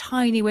out this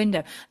tiny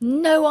window.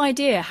 No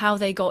idea how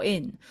they got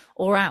in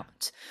or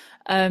out.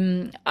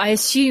 I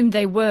assume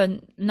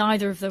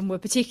neither of them were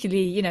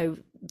particularly,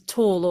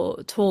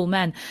 tall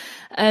men.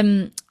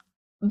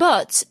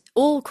 But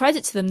all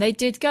credit to them, they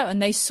did go,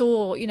 and they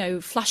saw,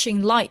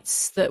 flashing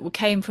lights that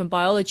came from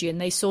biology, and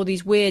they saw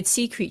these weird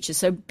sea creatures.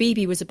 So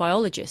Beebe was a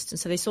biologist, and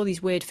so they saw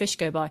these weird fish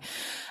go by.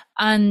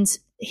 And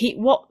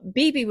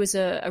Beebe was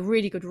a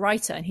really good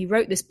writer, and he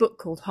wrote this book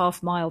called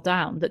Half Mile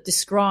Down that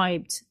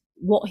described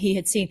what he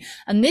had seen.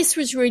 And this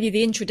was really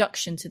the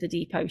introduction to the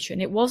deep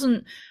ocean. It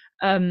wasn't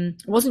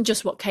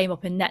just what came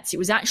up in nets. It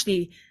was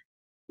actually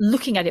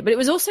looking at it, but it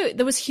was also,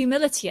 there was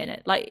humility in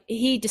it. Like,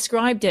 he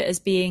described it as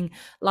being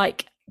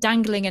like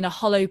dangling in a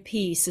hollow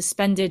pea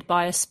suspended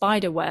by a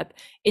spider web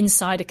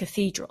inside a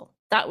cathedral.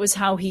 That was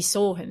how he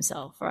saw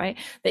himself, right?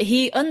 That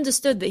he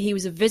understood that he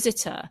was a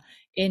visitor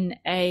in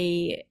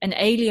an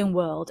alien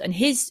world, and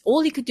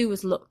all he could do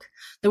was look.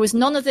 There was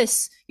none of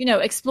this,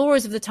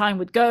 explorers of the time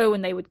would go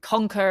and they would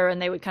conquer and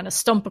they would kind of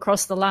stomp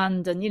across the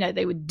land and,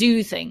 they would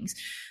do things.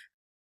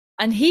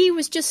 And he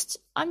was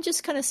I'm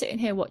just kind of sitting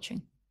here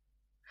watching.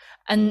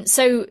 And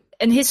so,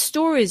 and his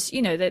stories,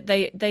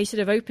 they sort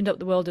of opened up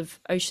the world of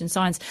ocean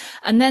science.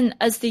 And then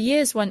as the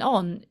years went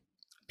on,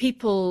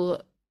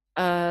 people,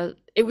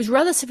 it was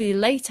relatively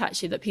late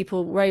actually that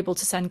people were able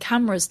to send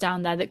cameras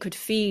down there that could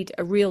feed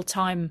a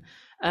real-time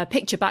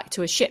picture back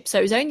to a ship. So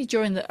it was only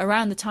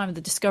around the time of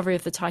the discovery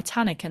of the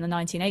Titanic in the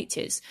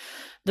 1980s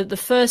that the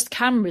first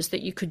cameras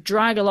that you could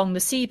drag along the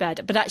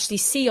seabed, but actually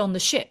see on the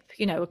ship,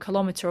 a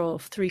kilometer or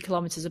 3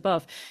 kilometers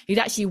above, you'd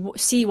actually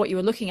see what you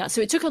were looking at.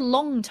 So it took a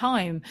long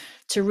time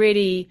to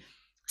really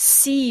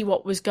see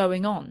what was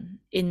going on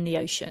in the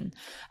ocean.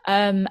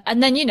 And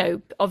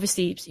then,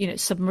 obviously,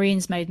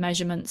 submarines made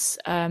measurements.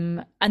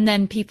 And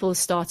then people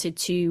started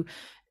to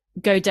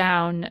go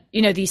down,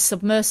 these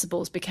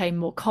submersibles became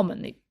more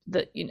common.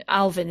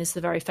 Alvin is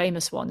the very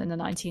famous one in the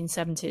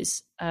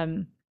 1970s,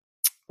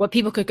 where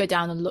people could go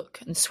down and look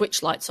and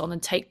switch lights on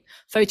and take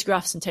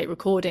photographs and take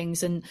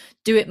recordings and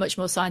do it much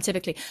more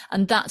scientifically.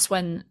 And that's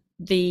when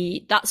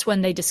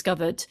they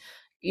discovered,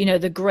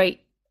 the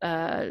great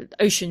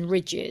ocean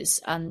ridges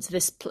and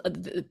this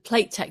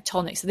plate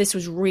tectonics. So this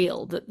was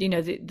real, that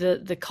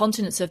the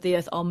continents of the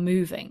earth are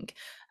moving,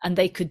 and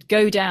they could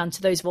go down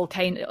to those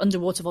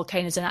underwater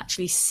volcanoes and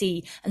actually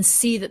see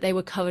that they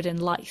were covered in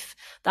life.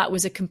 That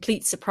was a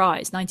complete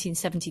surprise.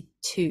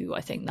 1972,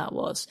 I think that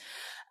was.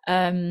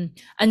 And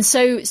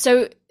so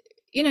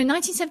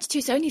 1972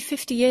 is only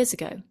 50 years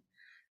ago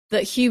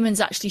that humans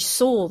actually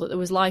saw that there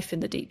was life in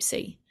the deep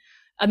sea.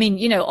 I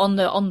mean, on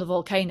the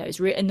volcanoes,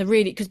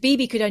 because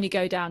Beebe could only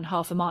go down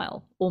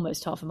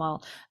almost half a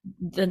mile.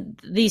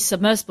 These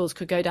submersibles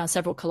could go down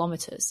several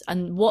kilometers.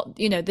 And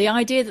the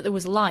idea that there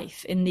was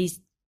life in these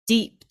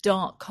deep,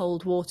 dark,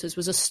 cold waters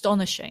was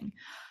astonishing.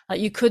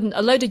 Like,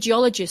 a load of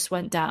geologists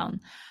went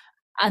down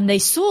and they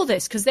saw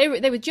this because they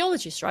were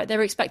geologists, right? They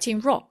were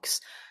expecting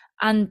rocks,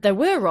 and there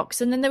were rocks,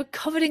 and then they were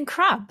covered in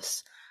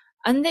crabs.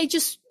 And they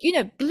just,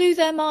 blew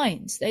their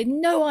minds. They had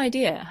no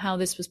idea how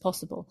this was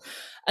possible.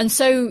 And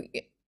so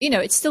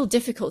it's still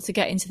difficult to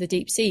get into the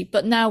deep sea,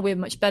 but now we're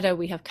much better.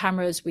 We have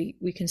cameras,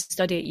 we can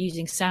study it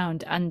using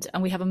sound, and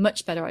we have a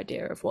much better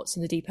idea of what's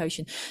in the deep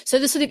ocean. So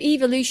the sort of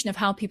evolution of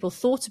how people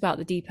thought about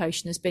the deep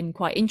ocean has been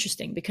quite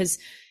interesting, because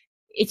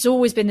it's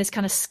always been this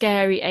kind of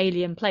scary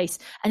alien place,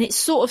 and it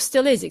sort of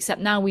still is,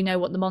 except now we know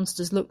what the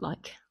monsters look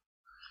like.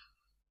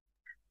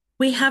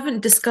 We haven't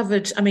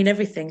discovered,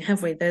 everything,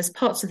 have we? There's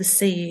parts of the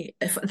sea,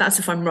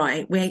 if I'm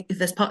right,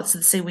 there's parts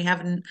of the sea we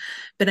haven't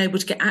been able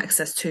to get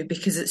access to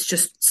because it's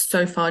just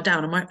so far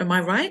down. Am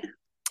I right?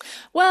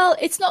 Well,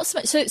 it's not so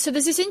much. So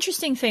there's this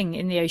interesting thing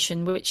in the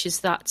ocean, which is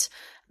that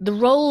the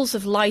roles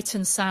of light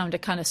and sound are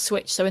kind of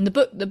switched. So in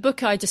the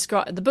book I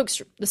described,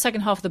 the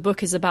second half of the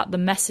book is about the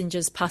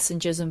messengers,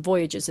 passengers, and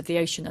voyagers of the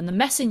ocean. And the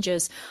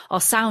messengers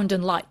are sound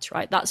and light,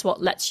 right? That's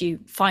what lets you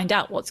find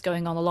out what's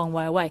going on a long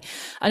way away.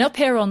 And up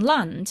here on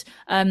land,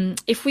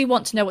 if we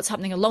want to know what's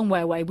happening a long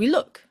way away, we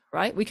look,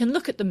 right? We can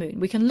look at the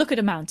moon, we can look at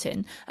a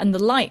mountain, and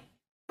the light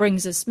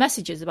brings us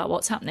messages about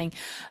what's happening.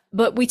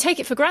 But we take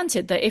it for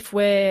granted that if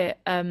we're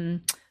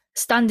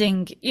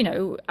standing,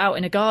 out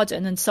in a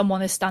garden and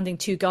someone is standing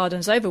 2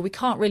 gardens over, we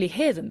can't really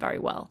hear them very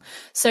well.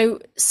 So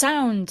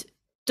sound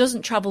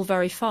doesn't travel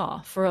very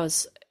far for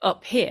us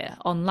up here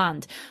on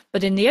land.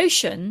 But in the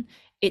ocean,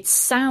 it's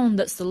sound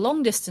that's the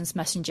long distance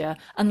messenger,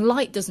 and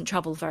light doesn't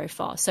travel very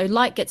far. So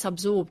light gets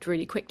absorbed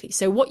really quickly.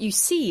 So what you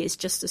see is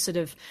just a sort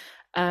of,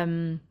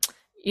 a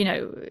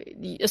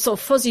sort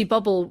of fuzzy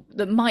bubble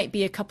that might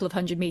be a couple of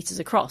 100 meters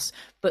across,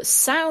 but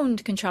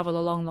sound can travel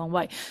a long, long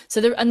way.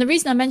 So the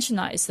reason I mention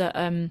that is that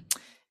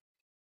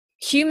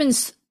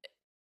humans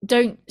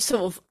don't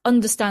sort of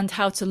understand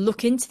how to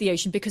look into the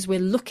ocean because we're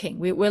looking.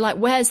 We're like,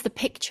 where's the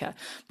picture?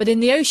 But in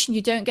the ocean,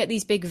 you don't get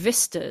these big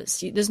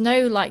vistas. There's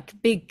no like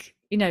big,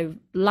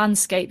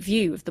 landscape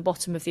view of the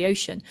bottom of the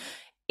ocean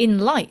in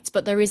light,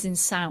 but there is in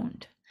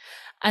sound.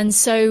 And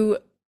so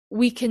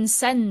we can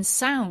send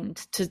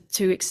sound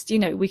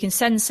we can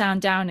send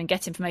sound down and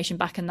get information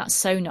back, and that's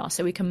sonar.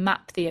 So we can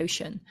map the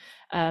ocean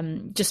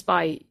just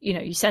by,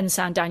 you send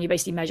sound down, you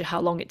basically measure how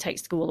long it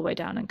takes to go all the way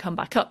down and come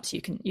back up. So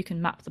you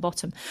can map the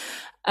bottom.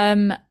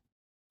 And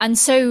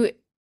so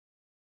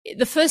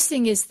the first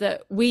thing is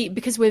that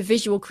because we're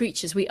visual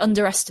creatures, we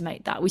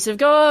underestimate that. We sort of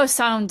go,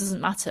 sound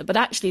doesn't matter, but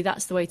actually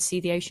that's the way to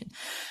see the ocean.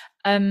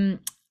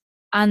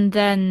 And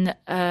then,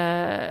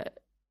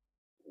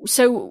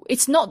 so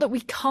it's not that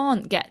we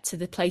can't get to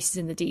the places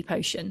in the deep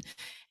ocean.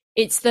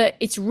 It's that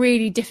it's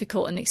really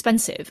difficult and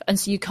expensive. And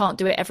so you can't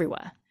do it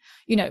everywhere.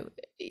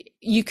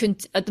 You can,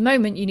 at the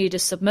moment, you need a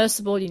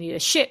submersible, you need a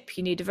ship,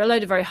 you need a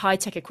load of very high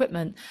tech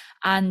equipment.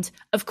 And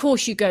of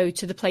course you go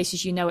to the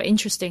places are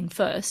interesting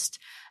first.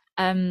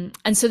 And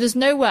so there's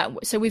nowhere.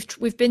 So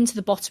we've been to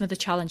the bottom of the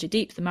Challenger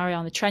Deep, the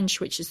Mariana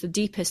Trench, which is the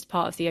deepest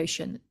part of the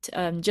ocean,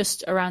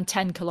 just around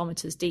 10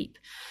 kilometers deep.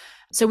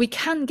 So we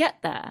can get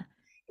there.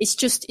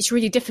 It's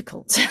really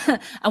difficult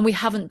and we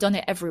haven't done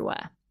it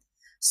everywhere.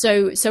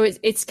 So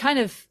it's kind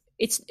of,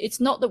 it's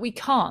not that we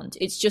can't,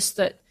 it's just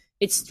that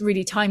it's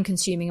really time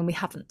consuming and we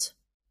haven't.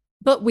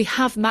 But we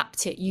have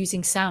mapped it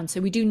using sound.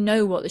 So we do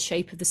know what the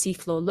shape of the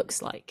seafloor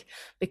looks like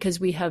because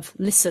we have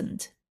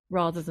listened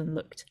rather than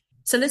looked.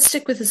 So let's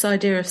stick with this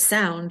idea of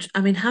sound.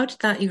 How did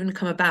that even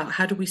come about?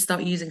 How did we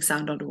start using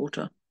sound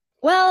underwater?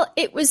 Well,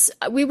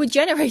 we were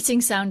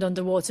generating sound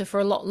underwater for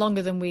a lot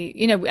longer than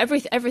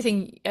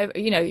everything,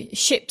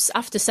 ships,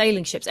 after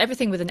sailing ships,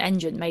 everything with an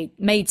engine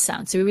made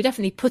sound. So we were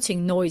definitely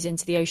putting noise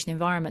into the ocean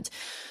environment.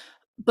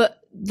 But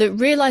the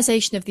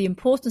realization of the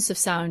importance of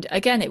sound,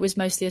 again, it was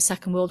mostly a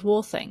Second World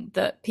War thing,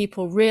 that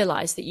people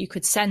realized that you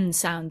could send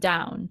sound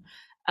down,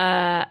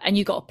 and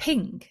you got a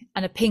ping,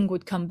 and a ping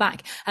would come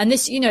back. And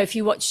this, if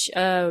you watch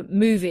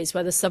movies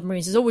where the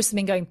submarines, there's always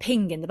something going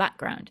ping in the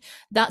background.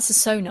 That's a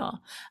sonar.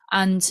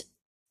 And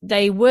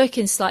they work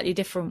in slightly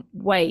different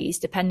ways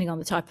depending on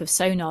the type of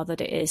sonar that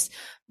it is,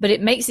 but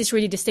it makes this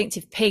really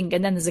distinctive ping,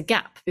 and then there's a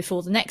gap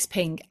before the next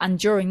ping. And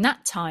during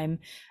that time,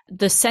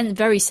 the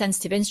very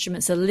sensitive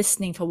instruments are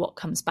listening for what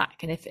comes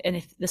back. And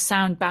if the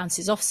sound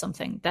bounces off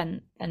something,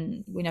 then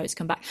we know it's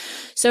come back.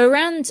 So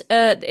around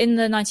in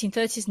the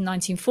 1930s and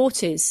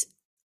 1940s,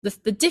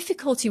 the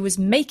difficulty was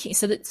making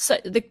so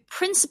the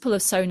principle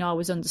of sonar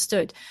was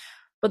understood.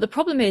 But the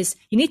problem is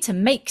you need to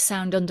make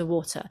sound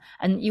underwater,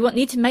 and you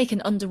need to make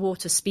an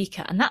underwater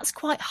speaker. And that's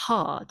quite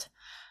hard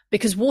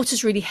because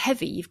water's really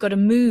heavy. You've got to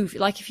move.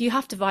 Like if you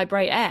have to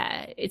vibrate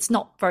air, it's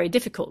not very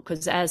difficult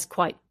because air's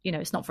quite,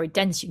 it's not very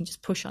dense. You can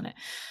just push on it.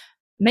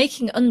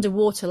 Making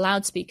underwater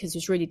loudspeakers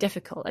was really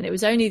difficult. And it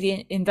was only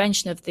the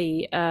invention of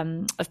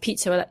of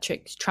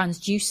piezoelectric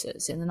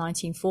transducers in the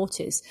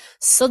 1940s.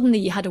 Suddenly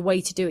you had a way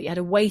to do it. You had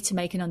a way to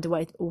make an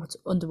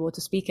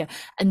underwater speaker,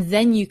 and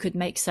then you could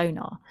make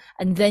sonar,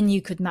 and then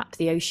you could map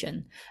the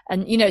ocean.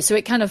 And, so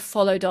it kind of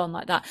followed on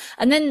like that.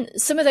 And then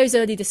some of those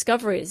early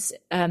discoveries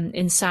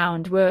in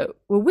sound were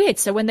weird.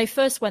 So when they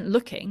first went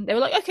looking, they were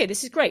like, okay,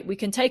 this is great. We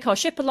can take our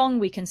ship along.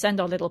 We can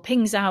send our little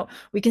pings out.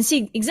 We can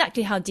see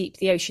exactly how deep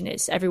the ocean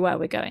is everywhere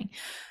we're going.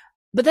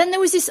 But then there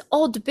was this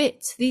odd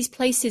bit. These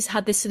places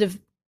had this sort of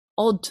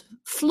odd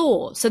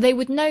floor. So they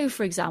would know,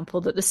 for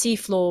example, that the sea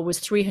floor was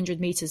 300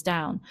 meters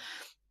down,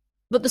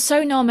 but the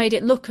sonar made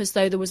it look as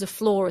though there was a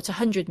floor at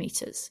 100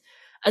 meters,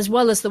 as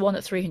well as the one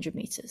at 300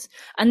 meters.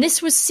 And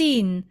this was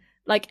seen,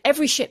 like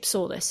every ship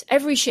saw this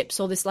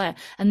layer.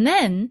 And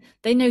then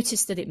they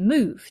noticed that it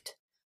moved,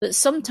 that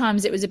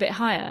sometimes it was a bit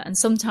higher and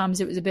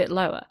sometimes it was a bit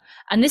lower.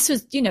 And this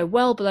was,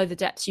 well below the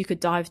depths you could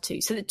dive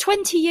to. So that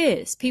 20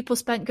 years people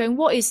spent going,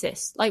 what is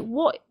this? Like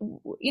what,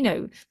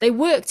 they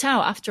worked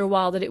out after a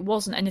while that it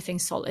wasn't anything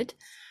solid.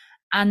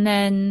 And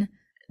then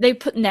they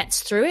put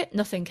nets through it.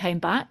 Nothing came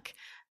back.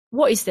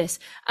 What is this?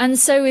 And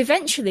so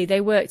eventually they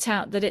worked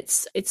out that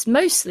it's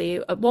mostly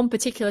one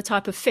particular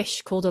type of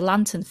fish called a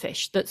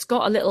lanternfish that's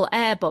got a little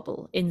air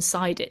bubble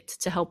inside it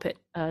to help it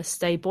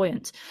stay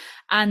buoyant.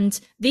 And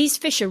these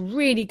fish are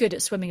really good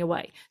at swimming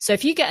away. So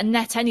if you get a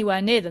net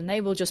anywhere near them,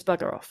 they will just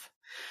bugger off.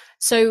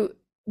 So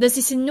there's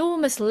this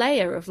enormous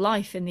layer of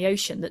life in the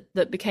ocean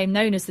that became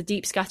known as the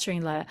deep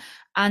scattering layer.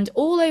 And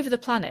all over the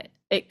planet,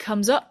 it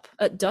comes up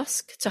at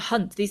dusk to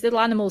hunt. These little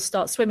animals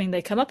start swimming.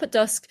 They come up at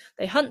dusk,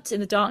 they hunt in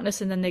the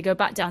darkness, and then they go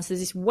back down. So there's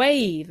this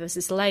wave as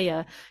this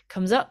layer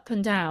comes up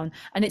and down,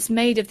 and it's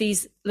made of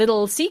these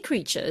little sea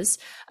creatures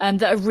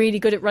that are really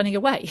good at running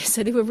away.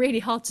 So they were really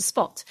hard to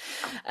spot.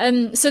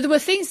 So there were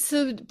things,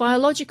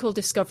 biological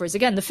discoveries.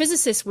 Again, the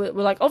physicists were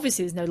like,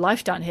 obviously there's no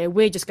life down here.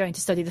 We're just going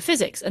to study the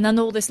physics. And then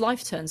all this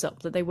life turns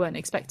up that they weren't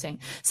expecting.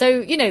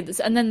 So,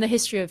 and then the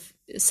history of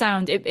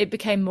sound, it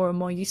became more and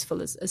more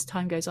useful as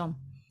time goes on.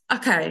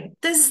 Okay,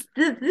 this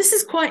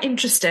is quite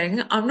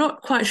interesting. I'm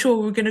not quite sure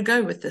we're going to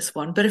go with this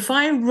one, but if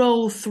I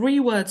roll 3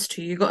 words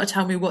to you, you've got to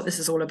tell me what this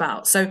is all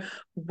about. So,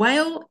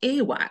 whale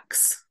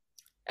earwax.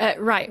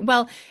 Right.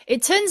 Well,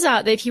 it turns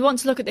out that if you want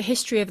to look at the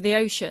history of the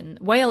ocean,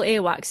 whale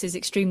earwax is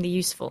extremely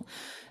useful.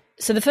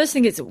 So the first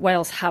thing is that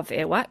whales have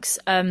earwax.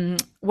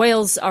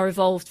 Whales are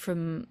evolved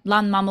from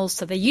land mammals,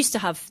 so they used to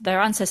have,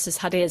 their ancestors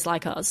had ears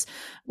like us,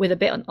 with a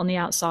bit on the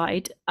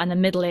outside and a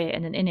middle ear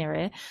and an inner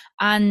ear.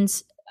 And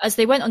as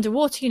they went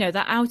underwater,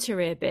 that outer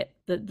ear bit,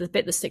 the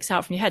bit that sticks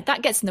out from your head,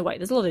 that gets in the way.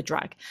 There's a lot of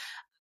drag.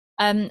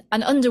 And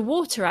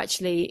underwater,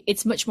 actually,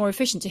 it's much more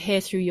efficient to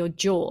hear through your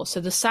jaw. So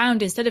the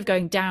sound, instead of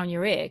going down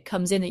your ear,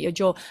 comes in at your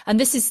jaw. And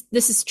this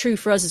is true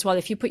for us as well.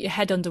 If you put your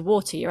head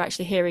underwater, you're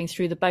actually hearing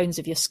through the bones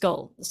of your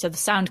skull. So the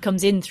sound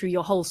comes in through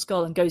your whole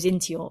skull and goes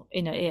into your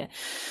inner ear.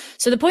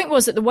 So the point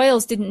was that the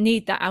whales didn't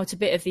need that outer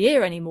bit of the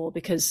ear anymore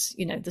because,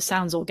 the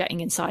sound's all getting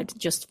inside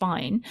just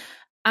fine.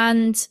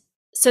 And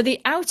so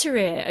the outer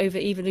ear, over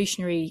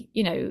evolutionary,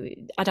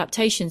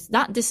 adaptations,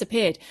 that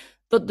disappeared,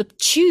 but the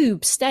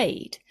tube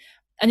stayed.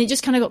 And it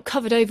just kind of got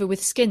covered over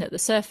with skin at the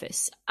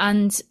surface.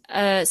 And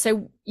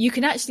so you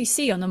can actually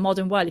see on a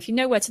modern whale, if you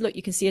know where to look,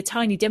 you can see a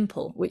tiny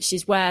dimple, which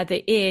is where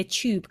the ear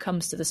tube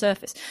comes to the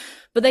surface.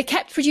 But they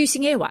kept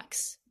producing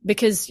earwax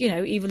because,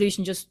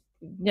 evolution just,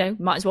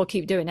 might as well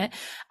keep doing it.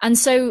 And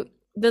so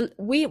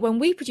when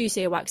we produce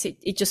earwax,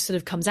 it just sort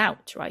of comes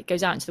out, right?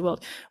 Goes out into the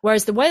world.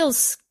 Whereas the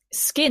whale's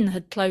skin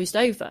had closed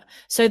over.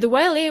 So the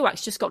whale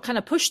earwax just got kind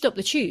of pushed up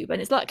the tube, and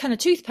it's like kind of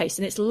toothpaste,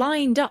 and it's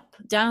lined up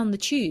down the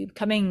tube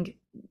coming,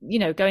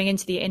 going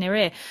into the inner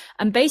ear.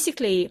 And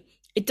basically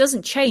it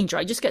doesn't change,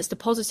 right? It just gets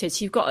deposited.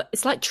 So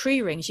it's like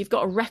tree rings. You've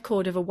got a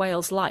record of a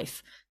whale's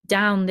life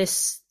down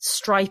this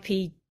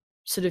stripy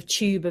sort of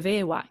tube of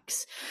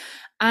earwax.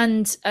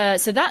 And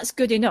so that's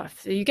good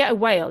enough. You get a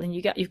whale and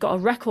you've got a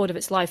record of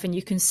its life, and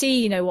you can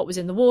see, what was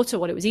in the water,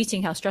 what it was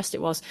eating, how stressed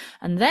it was.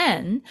 And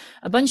then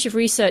a bunch of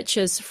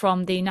researchers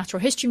from the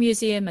Natural History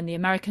Museum and the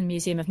American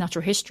Museum of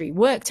Natural History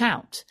worked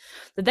out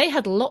that they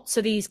had lots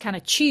of these kind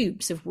of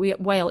tubes of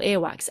whale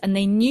earwax, and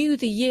they knew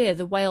the year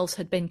the whales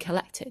had been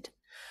collected.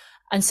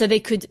 And so they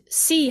could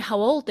see how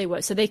old they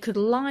were. So they could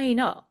line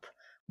up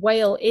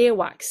whale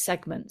earwax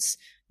segments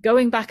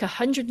going back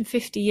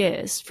 150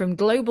 years from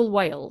global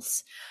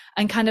whales,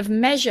 and kind of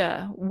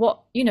measure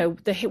what,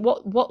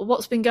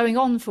 what's been going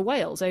on for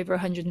whales over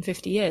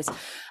 150 years.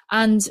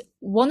 And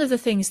one of the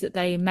things that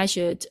they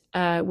measured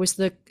was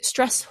the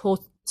stress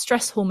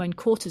hormone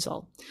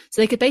cortisol.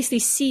 So they could basically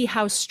see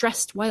how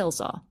stressed whales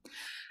are.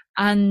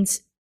 And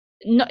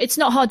it's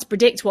not hard to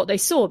predict what they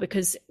saw,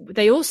 because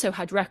they also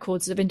had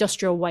records of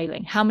industrial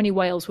whaling, how many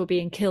whales were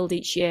being killed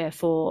each year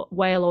for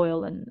whale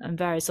oil and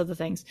various other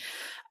things.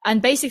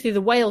 And basically the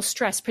whale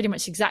stress pretty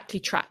much exactly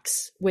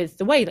tracks with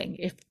the whaling.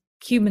 If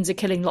humans are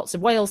killing lots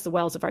of whales, the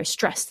whales are very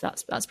stressed.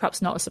 That's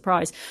perhaps not a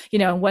surprise.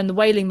 And when the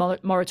whaling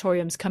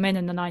moratoriums come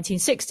in the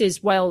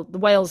 1960s, the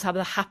whales have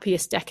the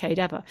happiest decade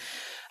ever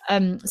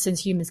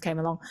since humans came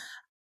along.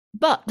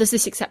 But there's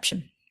this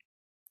exception.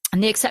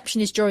 And the exception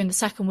is during the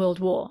Second World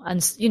War.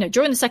 And,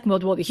 during the Second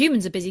World War, the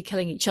humans are busy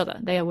killing each other.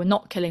 They were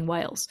not killing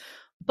whales.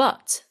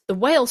 But the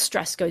whale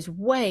stress goes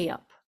way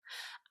up.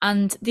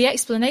 And the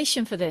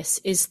explanation for this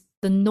is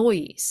the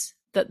noise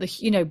that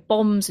the,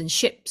 bombs and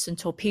ships and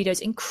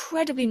torpedoes,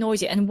 incredibly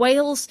noisy. And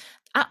whales,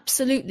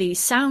 absolutely,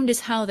 sound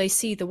is how they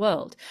see the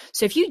world.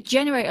 So if you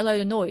generate a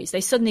load of noise, they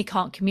suddenly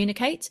can't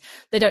communicate.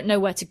 They don't know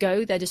where to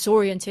go. They're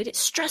disoriented. It's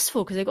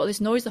stressful because they've got this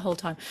noise the whole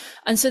time.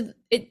 And so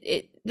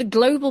the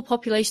global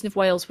population of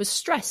whales was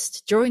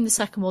stressed during the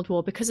Second World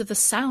War because of the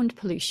sound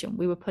pollution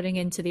we were putting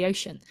into the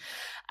ocean.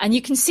 And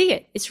you can see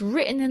it. It's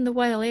written in the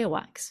whale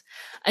earwax.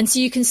 And so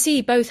you can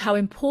see both how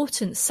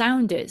important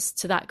sound is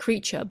to that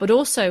creature, but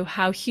also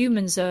how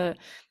humans are,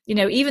 you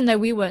know, even though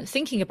we weren't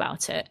thinking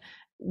about it,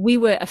 we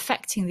were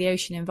affecting the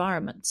ocean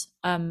environment.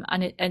 And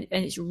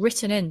it's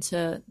written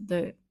into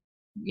the,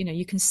 you know,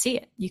 you can see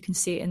it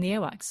in the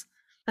earwax.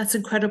 That's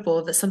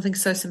incredible. That's something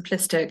so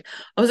simplistic.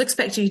 I was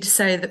expecting you to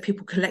say that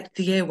people collect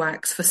the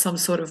earwax for some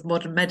sort of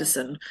modern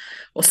medicine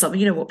or something.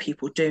 You know what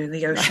people do in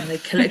the ocean. They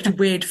collect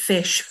weird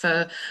fish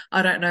for,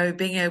 I don't know,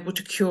 being able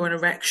to cure an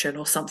erection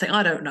or something.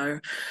 I don't know.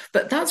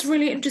 But that's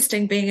really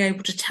interesting, being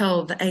able to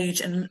tell the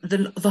age and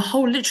the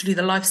whole, literally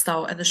the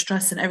lifestyle and the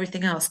stress and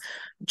everything else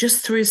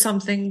just through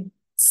something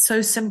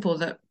so simple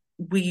that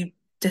we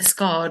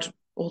discard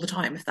all the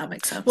time, if that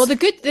makes sense. Well, the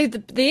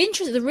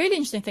really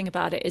interesting thing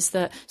about it is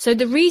that, so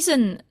the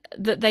reason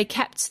that they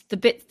kept the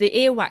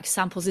earwax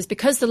samples is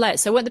because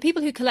so when the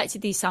people who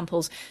collected these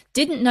samples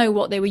didn't know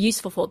what they were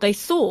useful for, they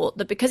thought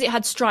that because it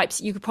had stripes,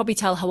 you could probably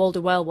tell how old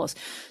a whale was.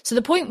 So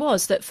the point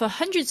was that for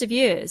hundreds of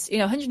years,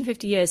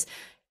 150 years,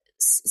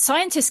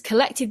 scientists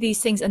collected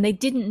these things and they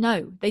didn't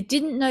know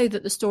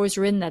that the stories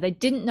were in there. They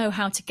didn't know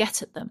how to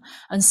get at them.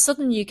 And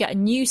suddenly you get a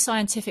new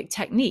scientific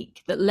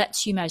technique that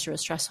lets you measure a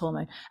stress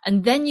hormone.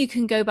 And then you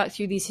can go back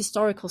through these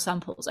historical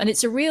samples. And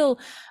it's a real,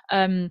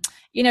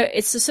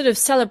 it's a sort of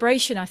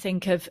celebration, I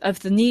think, of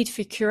the need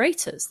for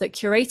curators, that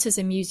curators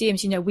in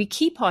museums, we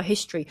keep our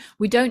history.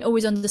 We don't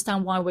always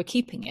understand why we're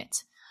keeping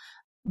it.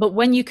 But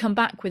when you come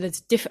back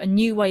with a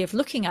new way of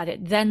looking at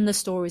it, then the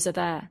stories are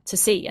there to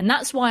see. And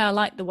that's why I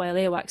like the whale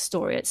earwax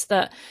story. It's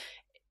that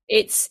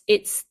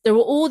there were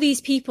all these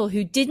people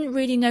who didn't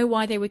really know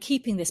why they were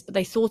keeping this, but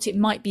they thought it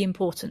might be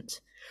important.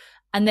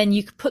 And then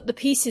you put the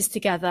pieces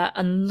together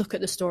and look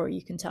at the story,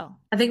 you can tell.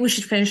 I think we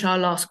should finish our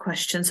last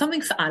question.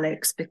 Something for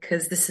Alex,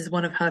 because this is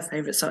one of her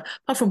favourites,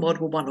 apart from World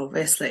War One,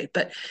 obviously.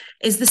 But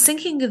is the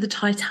sinking of the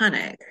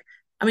Titanic,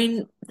 I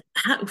mean,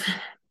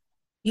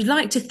 you'd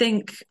like to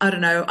think, I don't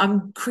know,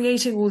 I'm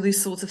creating all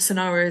these sorts of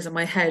scenarios in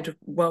my head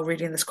while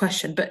reading this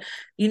question, but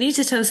you need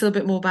to tell us a little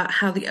bit more about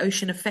how the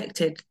ocean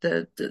affected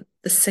the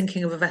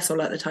sinking of a vessel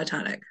like the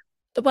Titanic.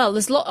 Well,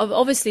 there's a lot of,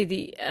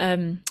 obviously,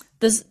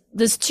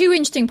 there's two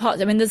interesting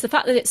parts. I mean, there's the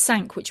fact that it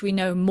sank, which we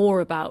know more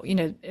about.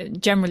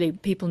 Generally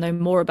people know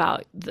more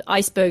about. The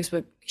icebergs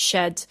were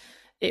shed.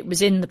 It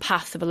was in the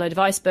path of a load of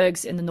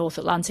icebergs in the North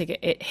Atlantic.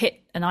 It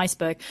hit an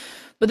iceberg.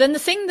 But then the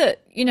thing that,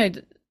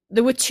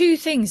 there were two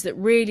things that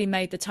really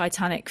made the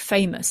Titanic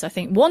famous. I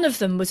think one of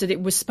them was that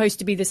it was supposed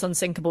to be this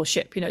unsinkable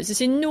ship. It's this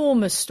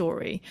enormous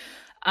story,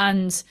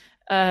 and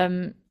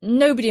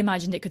nobody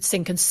imagined it could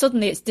sink. And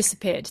suddenly it's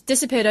disappeared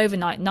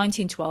overnight,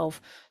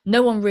 1912.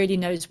 No one really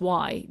knows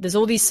why. There's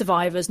all these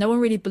survivors. No one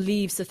really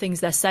believes the things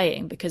they're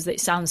saying because it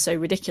sounds so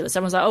ridiculous.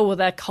 Everyone's like, oh, well,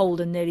 they're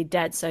cold and nearly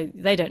dead, so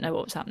they don't know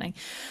what was happening.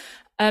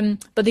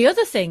 But the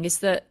other thing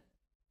is that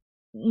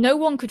no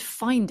one could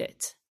find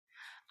it.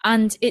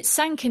 And it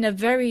sank in a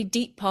very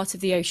deep part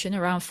of the ocean,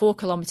 around 4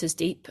 kilometers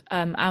deep,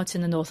 out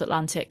in the North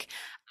Atlantic.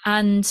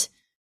 And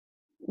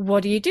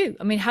what do?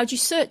 I mean, how do you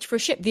search for a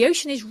ship? The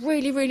ocean is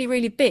really, really,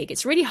 really big.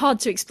 It's really hard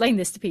to explain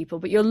this to people,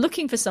 but you're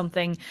looking for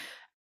something,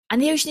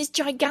 and the ocean is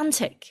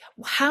gigantic.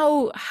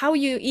 How are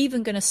you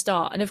even going to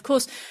start? And of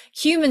course,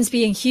 humans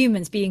being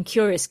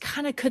curious,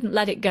 kind of couldn't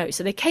let it go.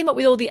 So they came up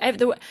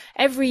with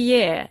every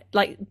year,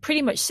 like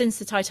pretty much since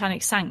the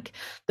Titanic sank,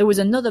 there was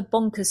another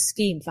bonkers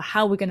scheme for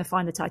how we're going to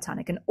find the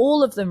Titanic. And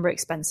all of them were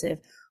expensive.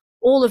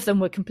 All of them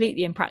were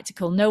completely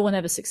impractical. No one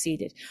ever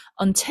succeeded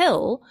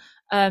until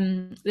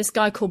this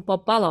guy called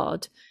Bob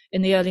Ballard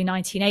in the early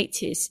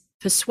 1980s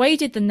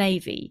persuaded the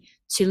Navy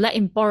to let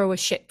him borrow a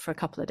ship for a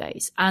couple of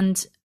days.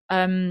 And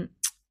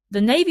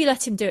the Navy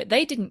let him do it.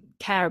 They didn't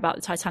care about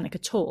the Titanic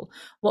at all.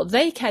 What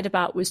they cared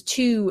about was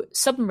 2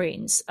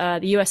 submarines,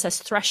 the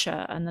USS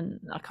Thresher, and then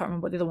I can't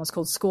remember what the other one's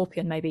called,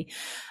 Scorpion maybe,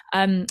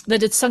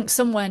 that had sunk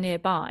somewhere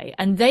nearby.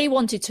 And they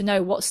wanted to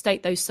know what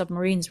state those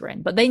submarines were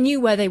in, but they knew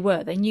where they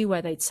were. They knew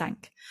where they'd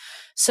sank.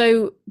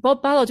 So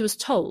Bob Ballard was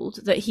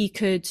told that he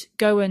could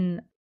go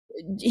and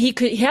he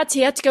had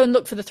to go and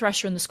look for the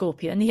Thresher and the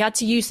Scorpion. He had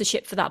to use the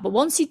ship for that. But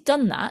once he'd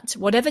done that,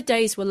 whatever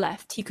days were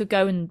left, he could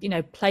go and,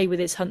 play with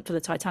his hunt for the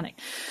Titanic.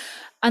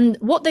 And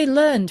what they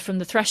learned from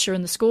the Thresher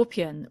and the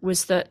Scorpion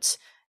was that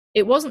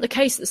it wasn't the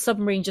case that the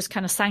submarine just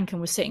kind of sank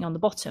and was sitting on the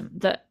bottom,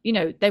 that,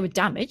 they were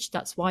damaged.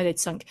 That's why they'd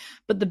sunk.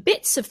 But the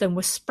bits of them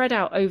were spread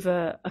out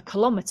over a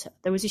kilometer.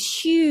 There was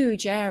this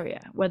huge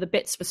area where the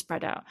bits were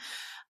spread out.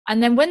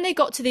 And then when they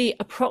got to the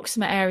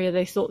approximate area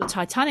they thought the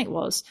Titanic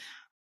was,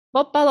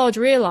 Bob Ballard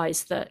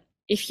realized that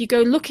if you go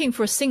looking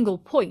for a single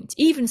point,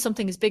 even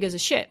something as big as a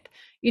ship,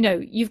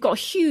 you've got a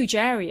huge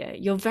area,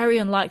 you're very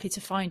unlikely to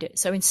find it.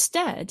 So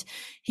instead,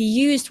 he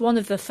used one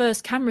of the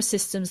first camera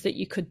systems that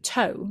you could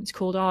tow. It's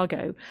called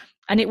Argo.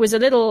 And it was a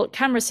little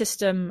camera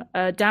system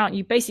down.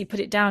 You basically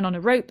put it down on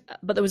a rope,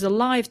 but there was a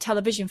live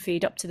television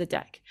feed up to the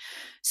deck.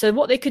 So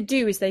what they could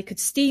do is they could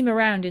steam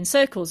around in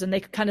circles and they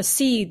could kind of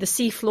see the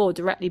sea floor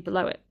directly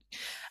below it.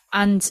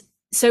 And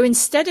So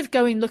instead of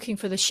going looking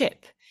for the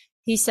ship,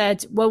 he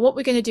said, well, what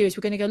we're going to do is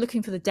we're going to go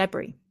looking for the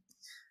debris,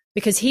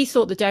 because he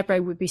thought the debris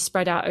would be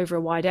spread out over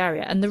a wide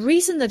area. And the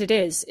reason that it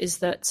is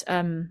that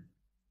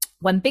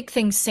when big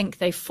things sink,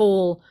 they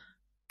fall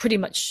pretty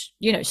much,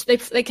 so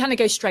they kind of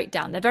go straight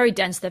down. They're very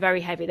dense, they're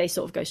very heavy, they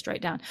sort of go straight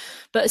down.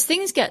 But as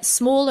things get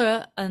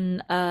smaller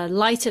and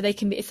lighter, they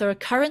can be, if there are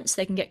currents,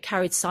 they can get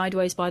carried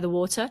sideways by the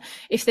water.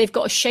 If they've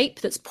got a shape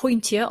that's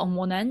pointier on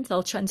one end,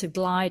 they'll tend to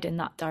glide in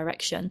that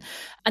direction.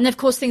 And of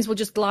course, things will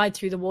just glide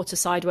through the water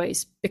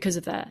sideways because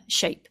of their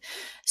shape.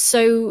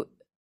 So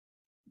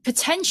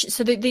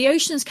the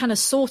ocean's kind of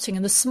sorting,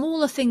 and the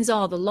smaller things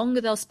are, the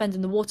longer they'll spend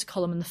in the water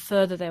column and the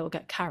further they will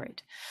get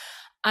carried.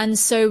 And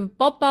so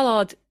Bob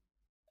Ballard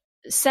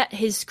set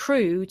his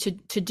crew to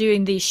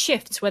doing these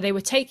shifts where they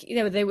were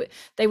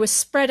they were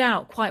spread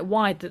out quite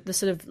wide. The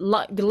sort of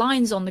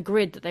lines on the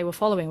grid that they were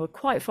following were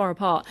quite far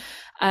apart,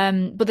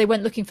 but they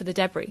went looking for the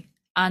debris,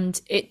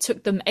 and it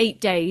took them 8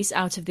 days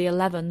out of the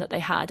 11 that they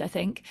had, I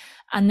think,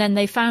 and then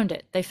they found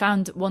it. They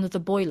found one of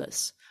the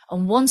boilers,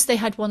 and once they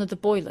had one of the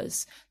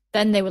boilers,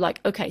 then they were like,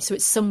 okay, so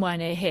it's somewhere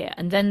near here.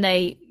 And then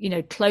they,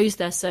 closed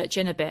their search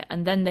in a bit,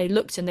 and then they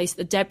looked and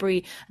the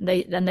debris, and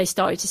then they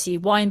started to see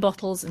wine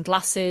bottles and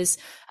glasses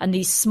and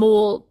these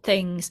small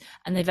things.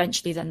 And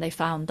eventually then they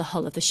found the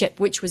hull of the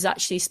ship, which was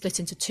actually split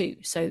into two.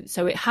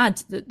 So it had,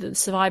 the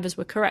survivors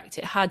were correct.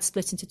 It had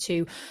split into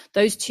two.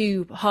 Those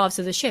two halves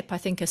of the ship, I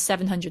think, are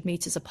 700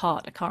 meters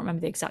apart. I can't remember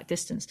the exact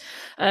distance.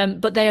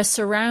 But they are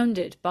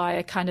surrounded by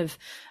a kind of,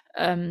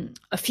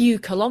 a few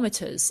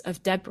kilometers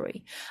of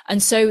debris.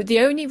 And so the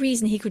only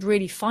reason he could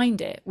really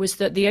find it was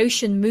that the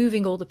ocean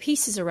moving all the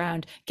pieces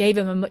around gave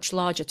him a much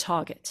larger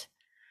target.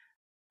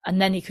 And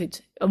then he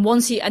could,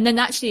 and then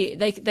actually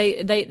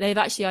they've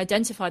actually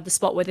identified the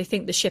spot where they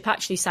think the ship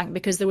actually sank,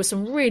 because there were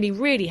some really,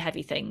 really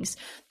heavy things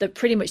that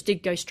pretty much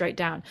did go straight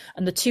down.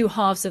 And the two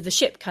halves of the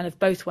ship kind of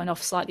both went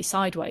off slightly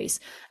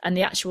sideways. And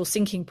the actual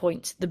sinking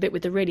point, the bit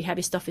with the really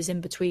heavy stuff, is in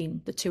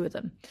between the two of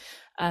them.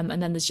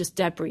 And then there's just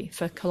debris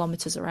for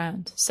kilometers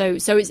around. So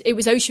it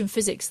was ocean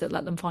physics that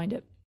let them find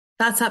it.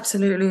 That's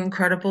absolutely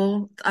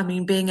incredible. I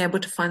mean, being able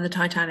to find the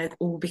Titanic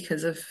all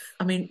because of,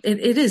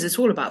 it's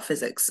all about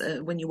physics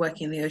when you're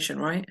working in the ocean,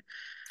 right?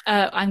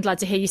 I'm glad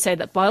to hear you say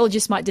that.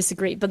 Biologists might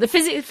disagree, but the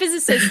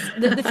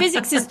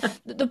physics is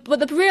but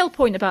the real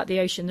point about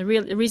the ocean. The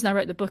reason I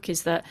wrote the book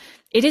is that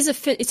it is a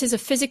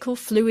physical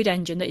fluid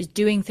engine that is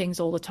doing things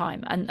all the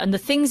time, and the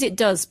things it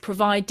does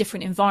provide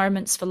different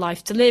environments for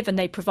life to live, and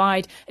they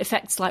provide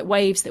effects like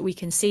waves that we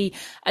can see.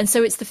 And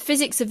so it's the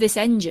physics of this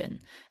engine.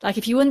 Like,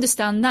 if you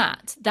understand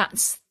that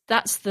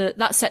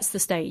sets the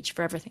stage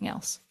for everything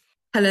else.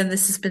 Helen,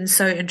 this has been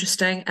so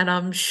interesting, and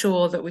I'm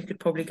sure that we could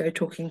probably go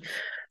talking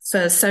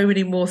for so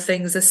many more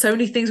things. There's so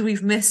many things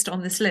we've missed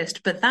on this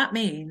list, but that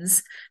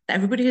means that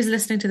everybody who's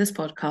listening to this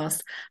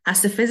podcast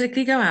has to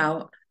physically go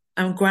out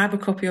and grab a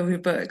copy of your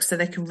book so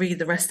they can read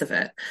the rest of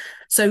it.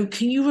 So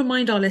can you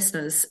remind our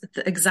listeners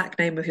the exact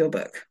name of your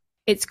book?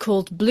 It's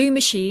called Blue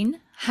Machine: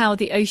 How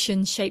the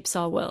Ocean Shapes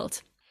Our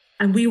World.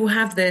 And we will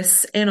have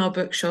this in our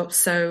bookshop,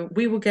 so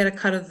we will get a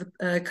cut of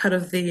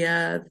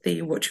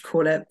the what you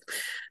call it.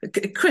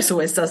 Chris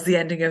always does the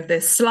ending of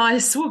this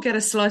slice. We'll get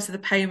a slice of the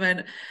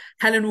payment.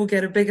 Helen will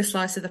get a bigger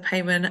slice of the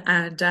payment,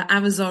 and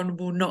Amazon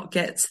will not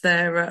get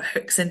their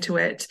hooks into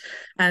it.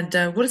 And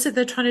what is it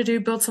they're trying to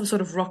do? Build some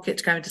sort of rocket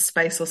to go into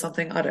space or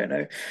something? I don't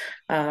know.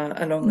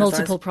 Along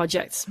multiple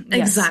projects. Yes.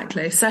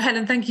 Exactly. So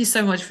Helen, thank you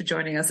so much for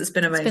joining us. It's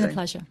been amazing. It's been a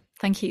pleasure.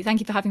 Thank you. Thank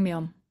you for having me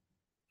on.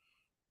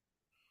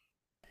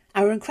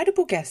 Our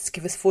incredible guests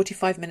give us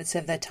 45 minutes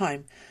of their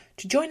time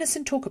to join us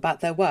and talk about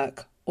their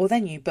work or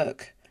their new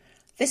book.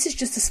 This is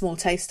just a small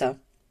taster.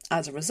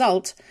 As a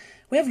result,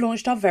 we have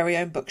launched our very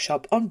own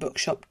bookshop on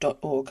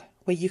bookshop.org,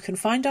 where you can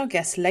find our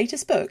guests'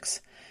 latest books,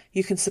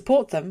 you can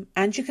support them,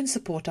 and you can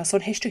support us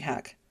on History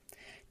Hack.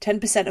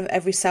 10% of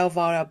every sale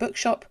via our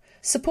bookshop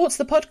supports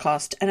the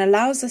podcast and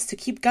allows us to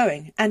keep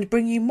going and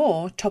bring you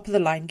more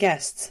top-of-the-line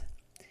guests.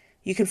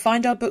 You can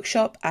find our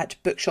bookshop at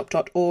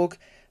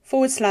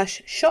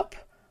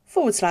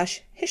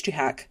bookshop.org/shop/History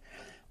Hack,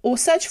 or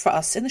search for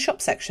us in the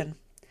shop section.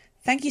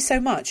 Thank you so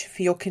much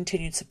for your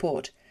continued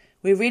support.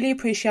 We really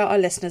appreciate our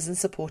listeners and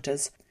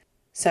supporters.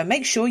 So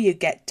make sure you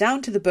get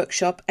down to the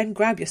bookshop and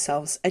grab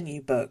yourselves a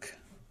new book.